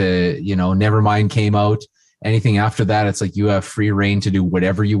reign to, Nevermind came out. Anything after that, it's like you have free reign to do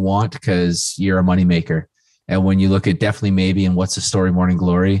whatever you want because you're a moneymaker. And when you look at Definitely Maybe and What's the Story, Morning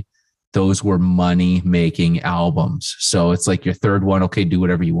Glory, those were money-making albums. So it's like your third one, okay, do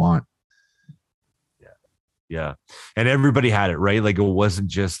whatever you want. Yeah. And everybody had it, right? Like it wasn't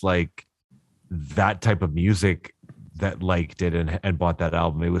just like that type of music that liked it and bought that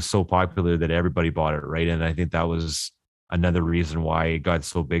album. It was so popular that everybody bought it, right? And I think that was another reason why it got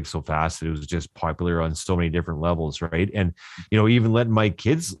so big so fast. It was just popular on so many different levels, right? And, even letting my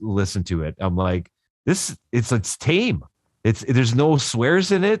kids listen to it, I'm like, it's tame. There's no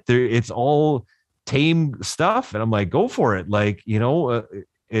swears in it. It's all tame stuff. And I'm like, go for it. Like,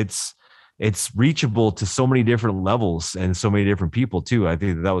 it's reachable to so many different levels and so many different people too. I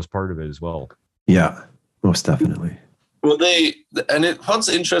think that was part of it as well. Yeah, most definitely. Well, what's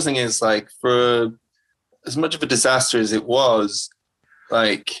interesting is like, for as much of a disaster as it was,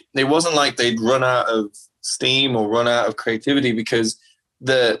 like it wasn't like they'd run out of steam or run out of creativity, because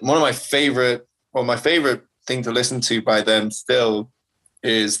my favorite thing to listen to by them still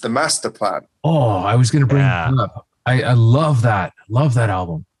is The Master Plan. Oh, I was going to bring that up. I love that. Love that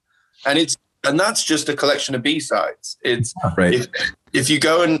album. And that's just a collection of B-sides. It's right. If you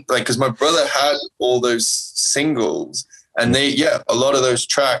go and like, because my brother had all those singles, and a lot of those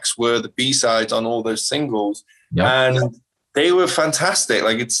tracks were the B-sides on all those singles, and they were fantastic.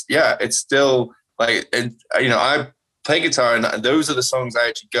 Like it's still like, I play guitar, and those are the songs I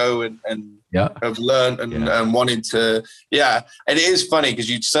actually go and have learned and wanted to. Yeah, and it is funny because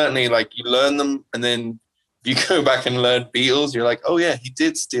you certainly like you learn them, and then if you go back and learn Beatles, you're like, oh yeah, he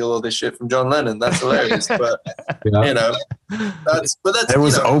did steal all this shit from John Lennon. That's hilarious. But that's it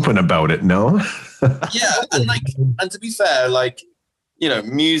was open about it, no? Yeah, and to be fair, like,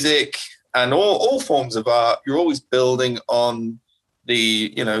 music and all forms of art, you're always building on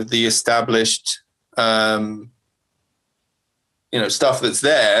the established stuff that's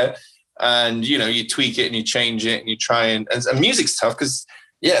there, and you tweak it and you change it and you try and music's tough because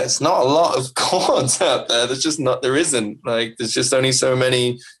it's not a lot of chords out there. There isn't like, there's just only so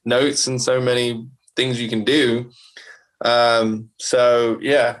many notes and so many things you can do. So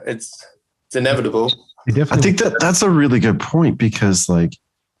yeah, it's inevitable. I think that's a really good point, because like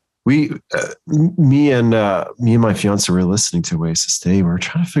me and my fiance were listening to Oasis today. We were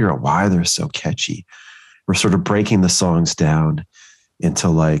trying to figure out why they're so catchy. We're sort of breaking the songs down into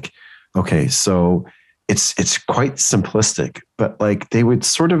like, okay, so it's quite simplistic, but like they would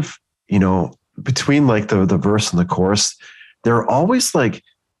sort of, between like the verse and the chorus, they're always like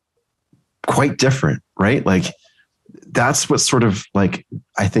quite different, right? Like that's what sort of like,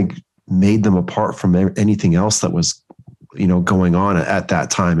 I think made them apart from anything else that was, going on at that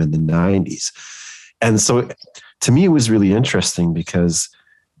time in the 90s. And so to me, it was really interesting because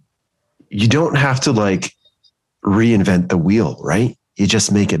you don't have to like reinvent the wheel, right? You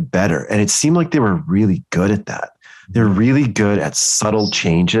just make it better. And it seemed like they were really good at that. They're really good at subtle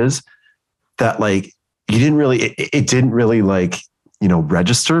changes that like it didn't really like,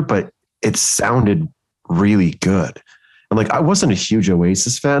 register, but it sounded really good. And like, I wasn't a huge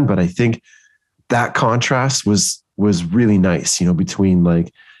Oasis fan, but I think that contrast was really nice, between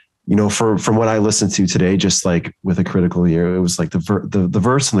like, from what I listened to today, just like with a critical ear, it was like the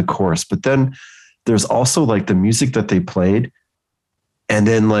verse and the chorus, but then there's also like the music that they played, and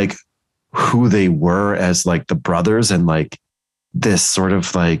then like who they were as like the brothers, and like this sort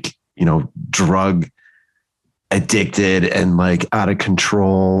of like, drug Addicted and like out of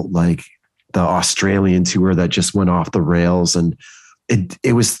control, like the Australian tour that just went off the rails. And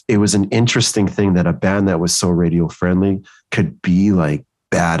it was an interesting thing that a band that was so radio friendly could be like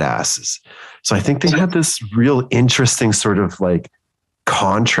badasses. So I think they had this real interesting sort of like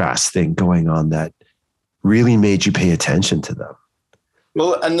contrast thing going on that really made you pay attention to them.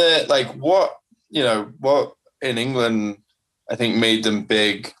 Well, and the like what in England I think made them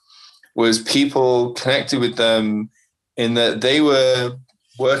big was people connected with them in that they were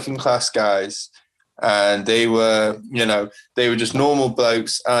working class guys and they were just normal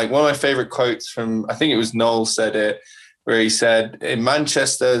blokes. Like one of my favorite quotes from, I think it was Noel said it, where he said, in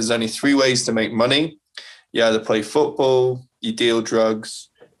Manchester, there's only 3 ways to make money. You either play football, you deal drugs,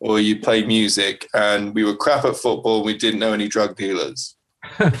 or you play music. And we were crap at football. And we didn't know any drug dealers.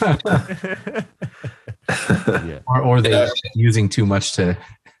 Or they using too much to.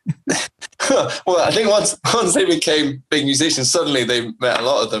 Well, I think once they became big musicians, suddenly they met a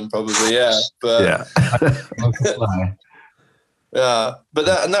lot of them, probably. Yeah, but but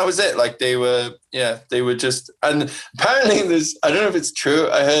that was it. Like they were just. And apparently, I don't know if it's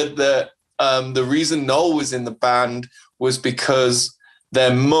true. I heard that the reason Noel was in the band was because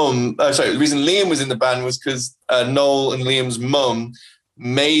their mum. The reason Liam was in the band was because Noel and Liam's mum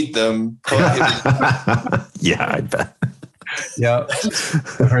made them put him. Yeah, I bet. Yeah,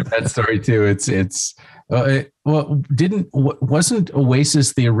 I heard that story too. Wasn't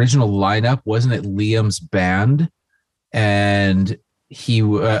Oasis the original lineup? Wasn't it Liam's band? And he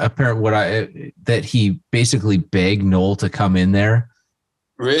that he basically begged Noel to come in there.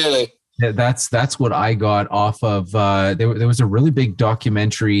 Really? That's what I got off of. There was a really big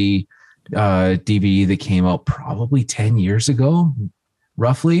documentary DVD that came out probably 10 years ago,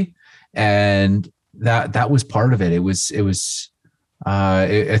 roughly, and that was part of it.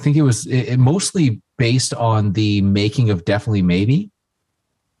 I think it was mostly based on the making of Definitely Maybe.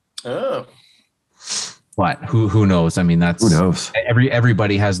 Oh. But who knows? I mean, who knows?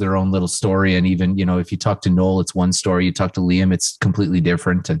 Everybody has their own little story, and even if you talk to Noel, it's one story. You talk to Liam, it's completely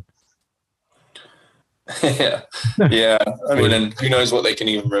different. And yeah. I mean, and who knows what they can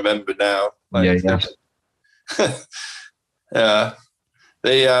even remember now? Like, yeah.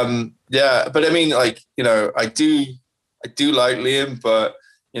 They but I mean, like, I do like Liam, but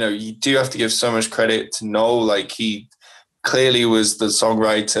you do have to give so much credit to Noel. Like, he clearly was the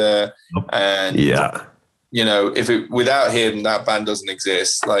songwriter, and without him, that band doesn't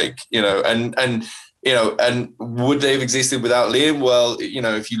exist. Like, and would they have existed without Liam? Well,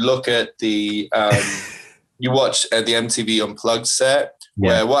 if you look at the you watch the MTV Unplugged set,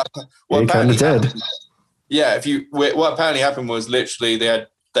 where what apparently happened, what apparently happened was literally they had,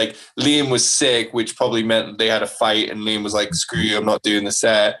 like, Liam was sick, which probably meant they had a fight, and Liam was like, screw you, I'm not doing the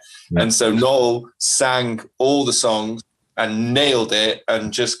set. Yeah. And so Noel sang all the songs and nailed it,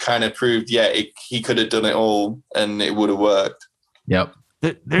 and just kind of proved, he could have done it all and it would have worked. Yep.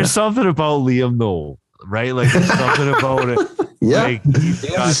 There's something about Liam Noel, right? Like, there's something about it. Yeah. Like, he's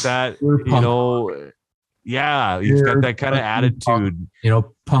got that, he's got that kind of attitude.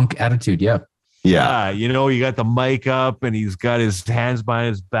 Punk attitude, yeah. Yeah, you got the mic up, and he's got his hands behind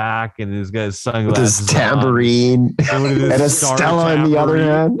his back, and he's got his sunglasses, with his tambourine, and a Stella in the other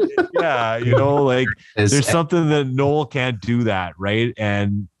hand. Yeah, like, there's something that Noel can't do that, right?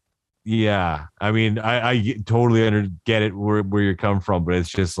 And I mean, I totally get it where you're coming from, but it's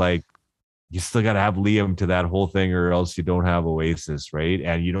just like, you still got to have Liam to that whole thing, or else you don't have Oasis, right?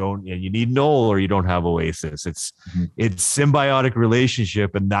 And you need Noel, or you don't have Oasis. It's symbiotic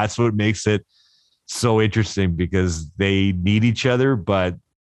relationship, and that's what makes it so interesting, because they need each other, but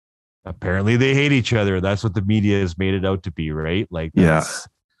apparently they hate each other. That's what the media has made it out to be, right? Like,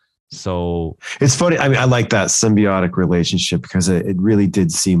 so it's funny. I mean, I like that symbiotic relationship, because it really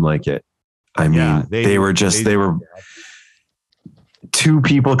did seem like it. I mean, they were two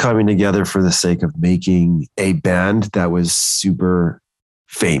people coming together for the sake of making a band that was super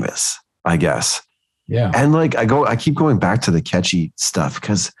famous, I guess. Yeah. And like, I keep going back to the catchy stuff,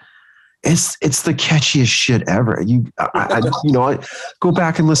 because it's the catchiest shit ever. I go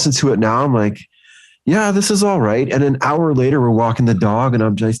back and listen to it now. I'm like, yeah, this is all right. And an hour later, we're walking the dog, and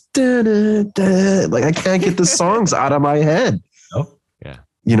I'm just like, I can't get the songs out of my head. Oh, yeah.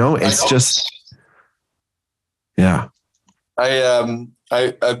 It's just, yeah. You're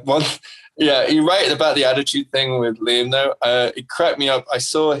right about the attitude thing with Liam, though. It cracked me up. I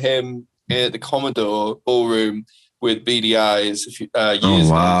saw him at the Commodore Ballroom with Beady Eyes years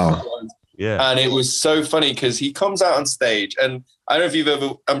ago. Yeah. And it was so funny, because he comes out on stage, and I don't know if you've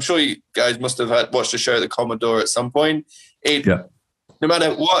ever, I'm sure you guys must have watched a show at the Commodore at some point. No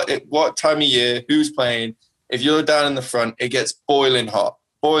matter what time of year, who's playing, if you're down in the front, it gets boiling hot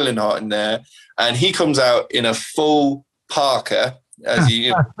in there. And he comes out in a full parka, as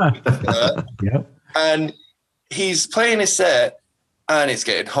Yep. and he's playing his set, and it's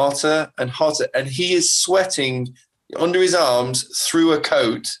getting hotter and hotter, and he is sweating under his arms through a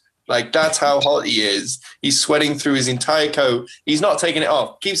coat. Like, that's how hot he is. He's sweating through his entire coat. He's not taking it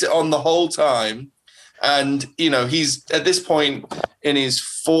off, keeps it on the whole time. And, he's at this point in his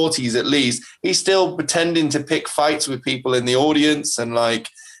 40s at least, he's still pretending to pick fights with people in the audience and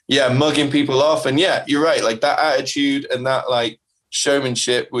mugging people off. And yeah, you're right. Like, that attitude and that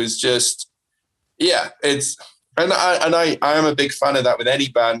showmanship was just, and I am a big fan of that with any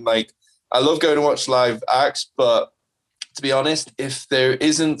band. Like, I love going to watch live acts, but to be honest, if there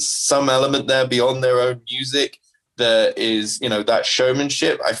isn't some element there beyond their own music that is, that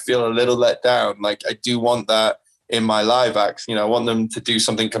showmanship, I feel a little let down. Like, I do want that in my live acts. I want them to do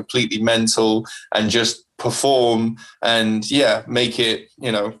something completely mental and just perform and make it,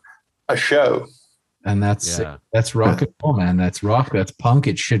 a show. And that's rock and roll, man. That's rock. That's punk.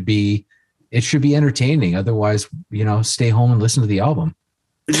 It should be entertaining. Otherwise, stay home and listen to the album.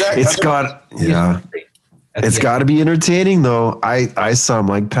 Exactly. It's got to be entertaining, though. I saw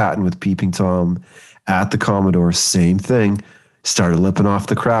Mike Patton with Peeping Tom at the Commodore. Same thing. Started lipping off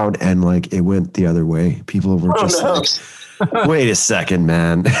the crowd, and it went the other way. People were wait a second,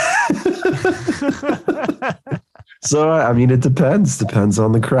 man. So I mean, it depends. Depends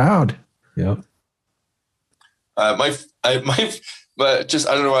on the crowd. Yep. But just,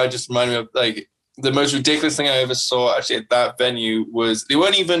 I don't know why, it just reminded me of the most ridiculous thing I ever saw actually at that venue was they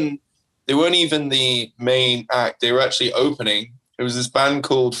weren't even the main act. They were actually opening. It was this band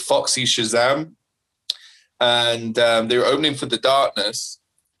called Foxy Shazam, and they were opening for The Darkness.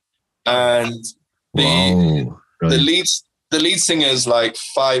 And the lead singer is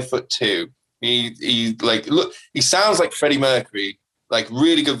 5'2". He sounds like Freddie Mercury,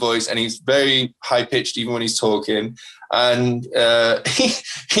 really good voice, and he's very high pitched even when he's talking. And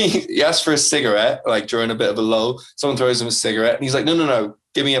he asked for a cigarette during a bit of a lull. Someone throws him a cigarette, and he's like, no,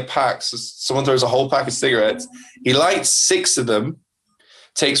 give me a pack. So someone throws a whole pack of cigarettes. He lights 6 of them,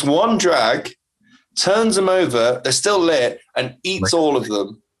 takes one drag, turns them over, they're still lit, and eats all of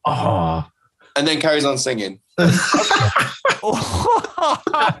them. Oh. And then carries on singing.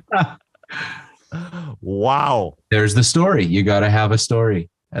 Wow. There's the story. You got to have a story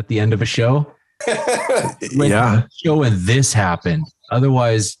at the end of a show. Show when this happened.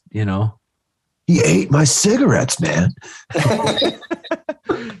 Otherwise, he ate my cigarettes, man.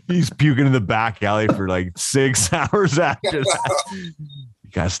 He's puking in the back alley for 6 hours after that. You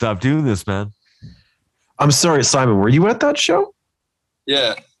gotta stop doing this, man. I'm sorry, Simon. Were you at that show?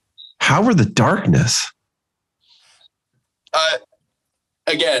 Yeah. How were The Darkness?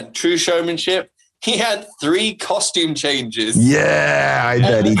 Again, true showmanship. He had 3 costume changes. Yeah, I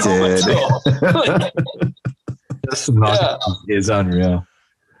bet he did. Is unreal.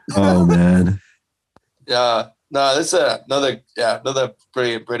 Oh man. Yeah. No, this is another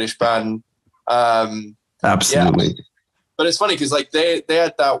brilliant British band. Absolutely. Yeah. But it's funny because they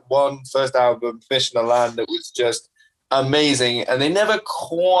had that one first album, Fish in the Land, that was just amazing, and they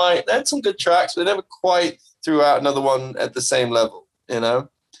had some good tracks, but they never quite threw out another one at the same level, But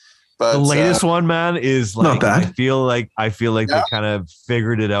the latest one, man, is not bad. I feel like they kind of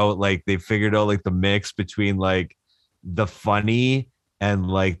figured it out. They figured out the mix between the funny and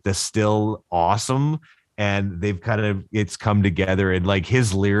the still awesome. And they've it's come together, and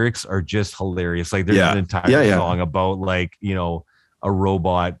his lyrics are just hilarious. There's an entire song about a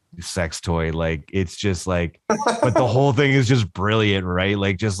robot sex toy. It's just but the whole thing is just brilliant,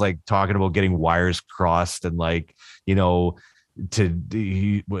 right? Just talking about getting wires crossed and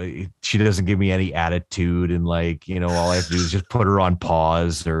she doesn't give me any attitude, and all I have to do is just put her on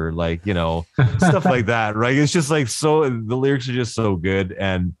pause, or stuff like that, right? It's just so the lyrics are just so good.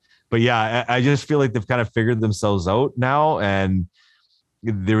 But yeah, I just feel like they've kind of figured themselves out now, and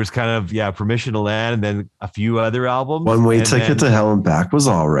there was Permission to Land, and then a few other albums. One Way Ticket to Hell and Back was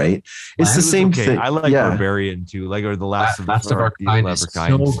all right. It's the same thing. I like Barbarian too, or the Last of Our Kind is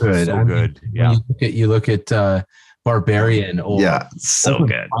so good. So good. Yeah. You look at Barbarian, or so Open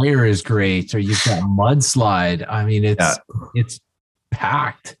good. Fire is great, or you've got Mudslide. I mean, it's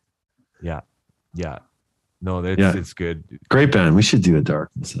packed. Yeah. No, it's good. Great band. We should do a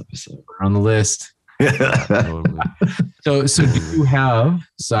Darkness episode. We're on the list. Totally. So do you have,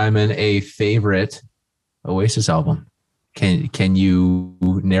 Simon, a favorite Oasis album? Can you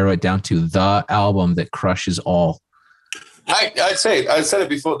narrow it down to the album that crushes all? I said it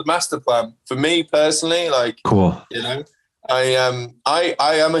before, The Master Plan. For me personally, cool. I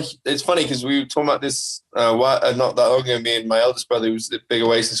am a. It's funny because we were talking about this not that long ago. Me and my eldest brother, who's a big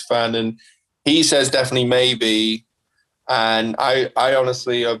Oasis fan, and he says definitely maybe. And I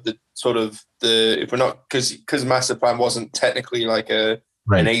honestly of the sort of the if we're not because Master Plan wasn't technically like an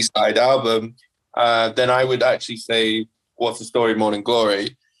A-side album, then I would actually say What's the Story, Morning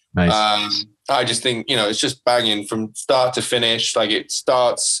Glory. Nice. I just think it's just banging from start to finish. Like it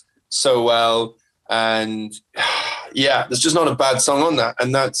starts so well. And yeah, there's just not a bad song on that.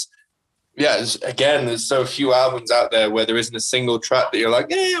 And that's, there's so few albums out there where there isn't a single track that you're like,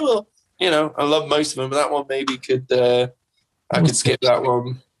 yeah, well, I love most of them, but that one maybe I could skip that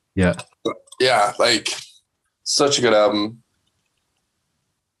one. Yeah. But yeah, like such a good album.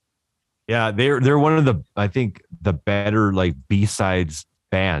 Yeah, they're one of I think the better like B-sides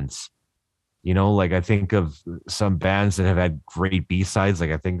bands. Like I think of some bands that have had great B-sides. Like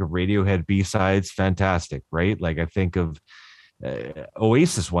I think of Radiohead B-sides, fantastic, right? Like I think of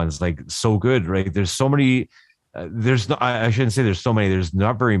Oasis ones, like so good, right? There's so many. I shouldn't say there's so many. There's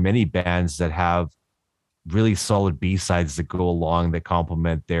not very many bands that have really solid B-sides that go along that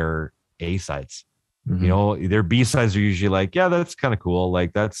complement their A-sides. Mm-hmm. Their B-sides are usually like, yeah, that's kind of cool.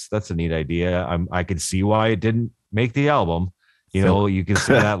 Like that's a neat idea. I could see why it didn't make the album. You can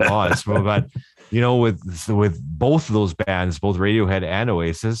say that lost, but with both of those bands, both Radiohead and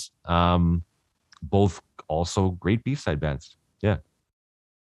Oasis, both also great B-side bands. Yeah.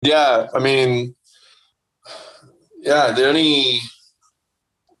 Yeah. I mean, the only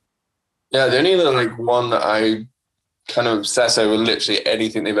like one that I kind of obsess over literally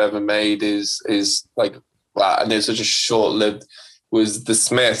anything they've ever made is like, wow, and they're such a short-lived was the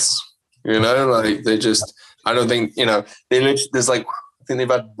Smiths, like they just, I don't think, they literally, there's like, I think they've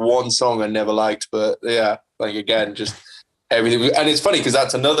had one song I never liked, but yeah, like again, just everything. And it's funny because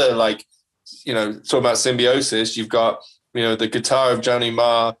that's another, like, talking about Symbiosis, you've got, the guitar of Johnny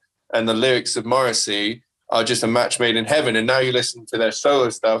Marr and the lyrics of Morrissey are just a match made in heaven. And now you listen to their solo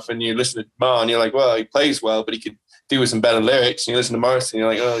stuff and you listen to Marr and you're like, well, he plays well, but he could do with some better lyrics. And you listen to Morrissey and you're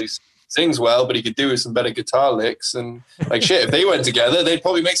like, oh, he sings well, but he could do with some better guitar licks. And like, shit, if they went together, they'd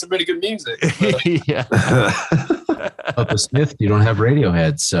probably make some really good music. Yeah. But the Smith, you don't have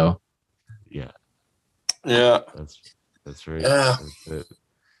Radiohead, so yeah. That's right. Yeah. That's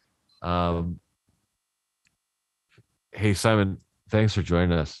it. Hey Simon, thanks for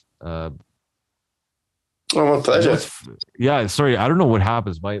joining us. Oh, my pleasure. Yeah, sorry, I don't know what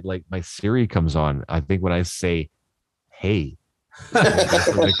happens. My Siri comes on. I think when I say "Hey,"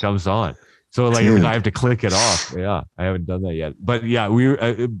 it comes on. So like I have to click it off. Yeah, I haven't done that yet. But yeah, we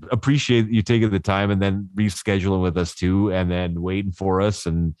appreciate you taking the time and then rescheduling with us too, and then waiting for us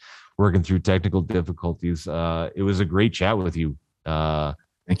and working through technical difficulties. It was a great chat with you.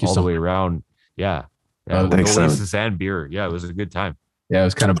 thank you all so the way much. around. Yeah. Thanks, Oasis and beer. Yeah, it was a good time. Yeah, it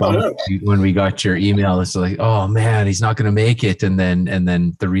was kind of bummed when we got your email. It's like, oh man, he's not going to make it, and then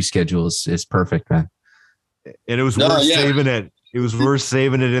the reschedule is perfect, man. And it was worth saving it. It was worth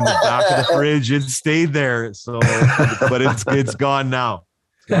saving it in the back of the fridge. It stayed there. So, but it's gone now.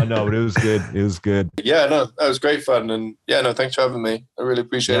 But it was good. It was good. Yeah, no, that was great fun. And thanks for having me. I really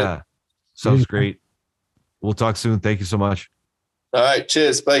appreciate it. Sounds great. We'll talk soon. Thank you so much. All right.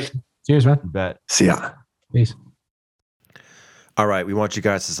 Cheers. Bye. Cheers, man. You bet. See ya. Peace. All right, we want you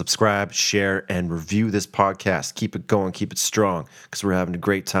guys to subscribe, share, and review this podcast. Keep it going, keep it strong, because we're having a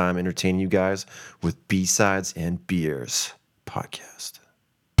great time entertaining you guys with B-Sides and Beers podcast.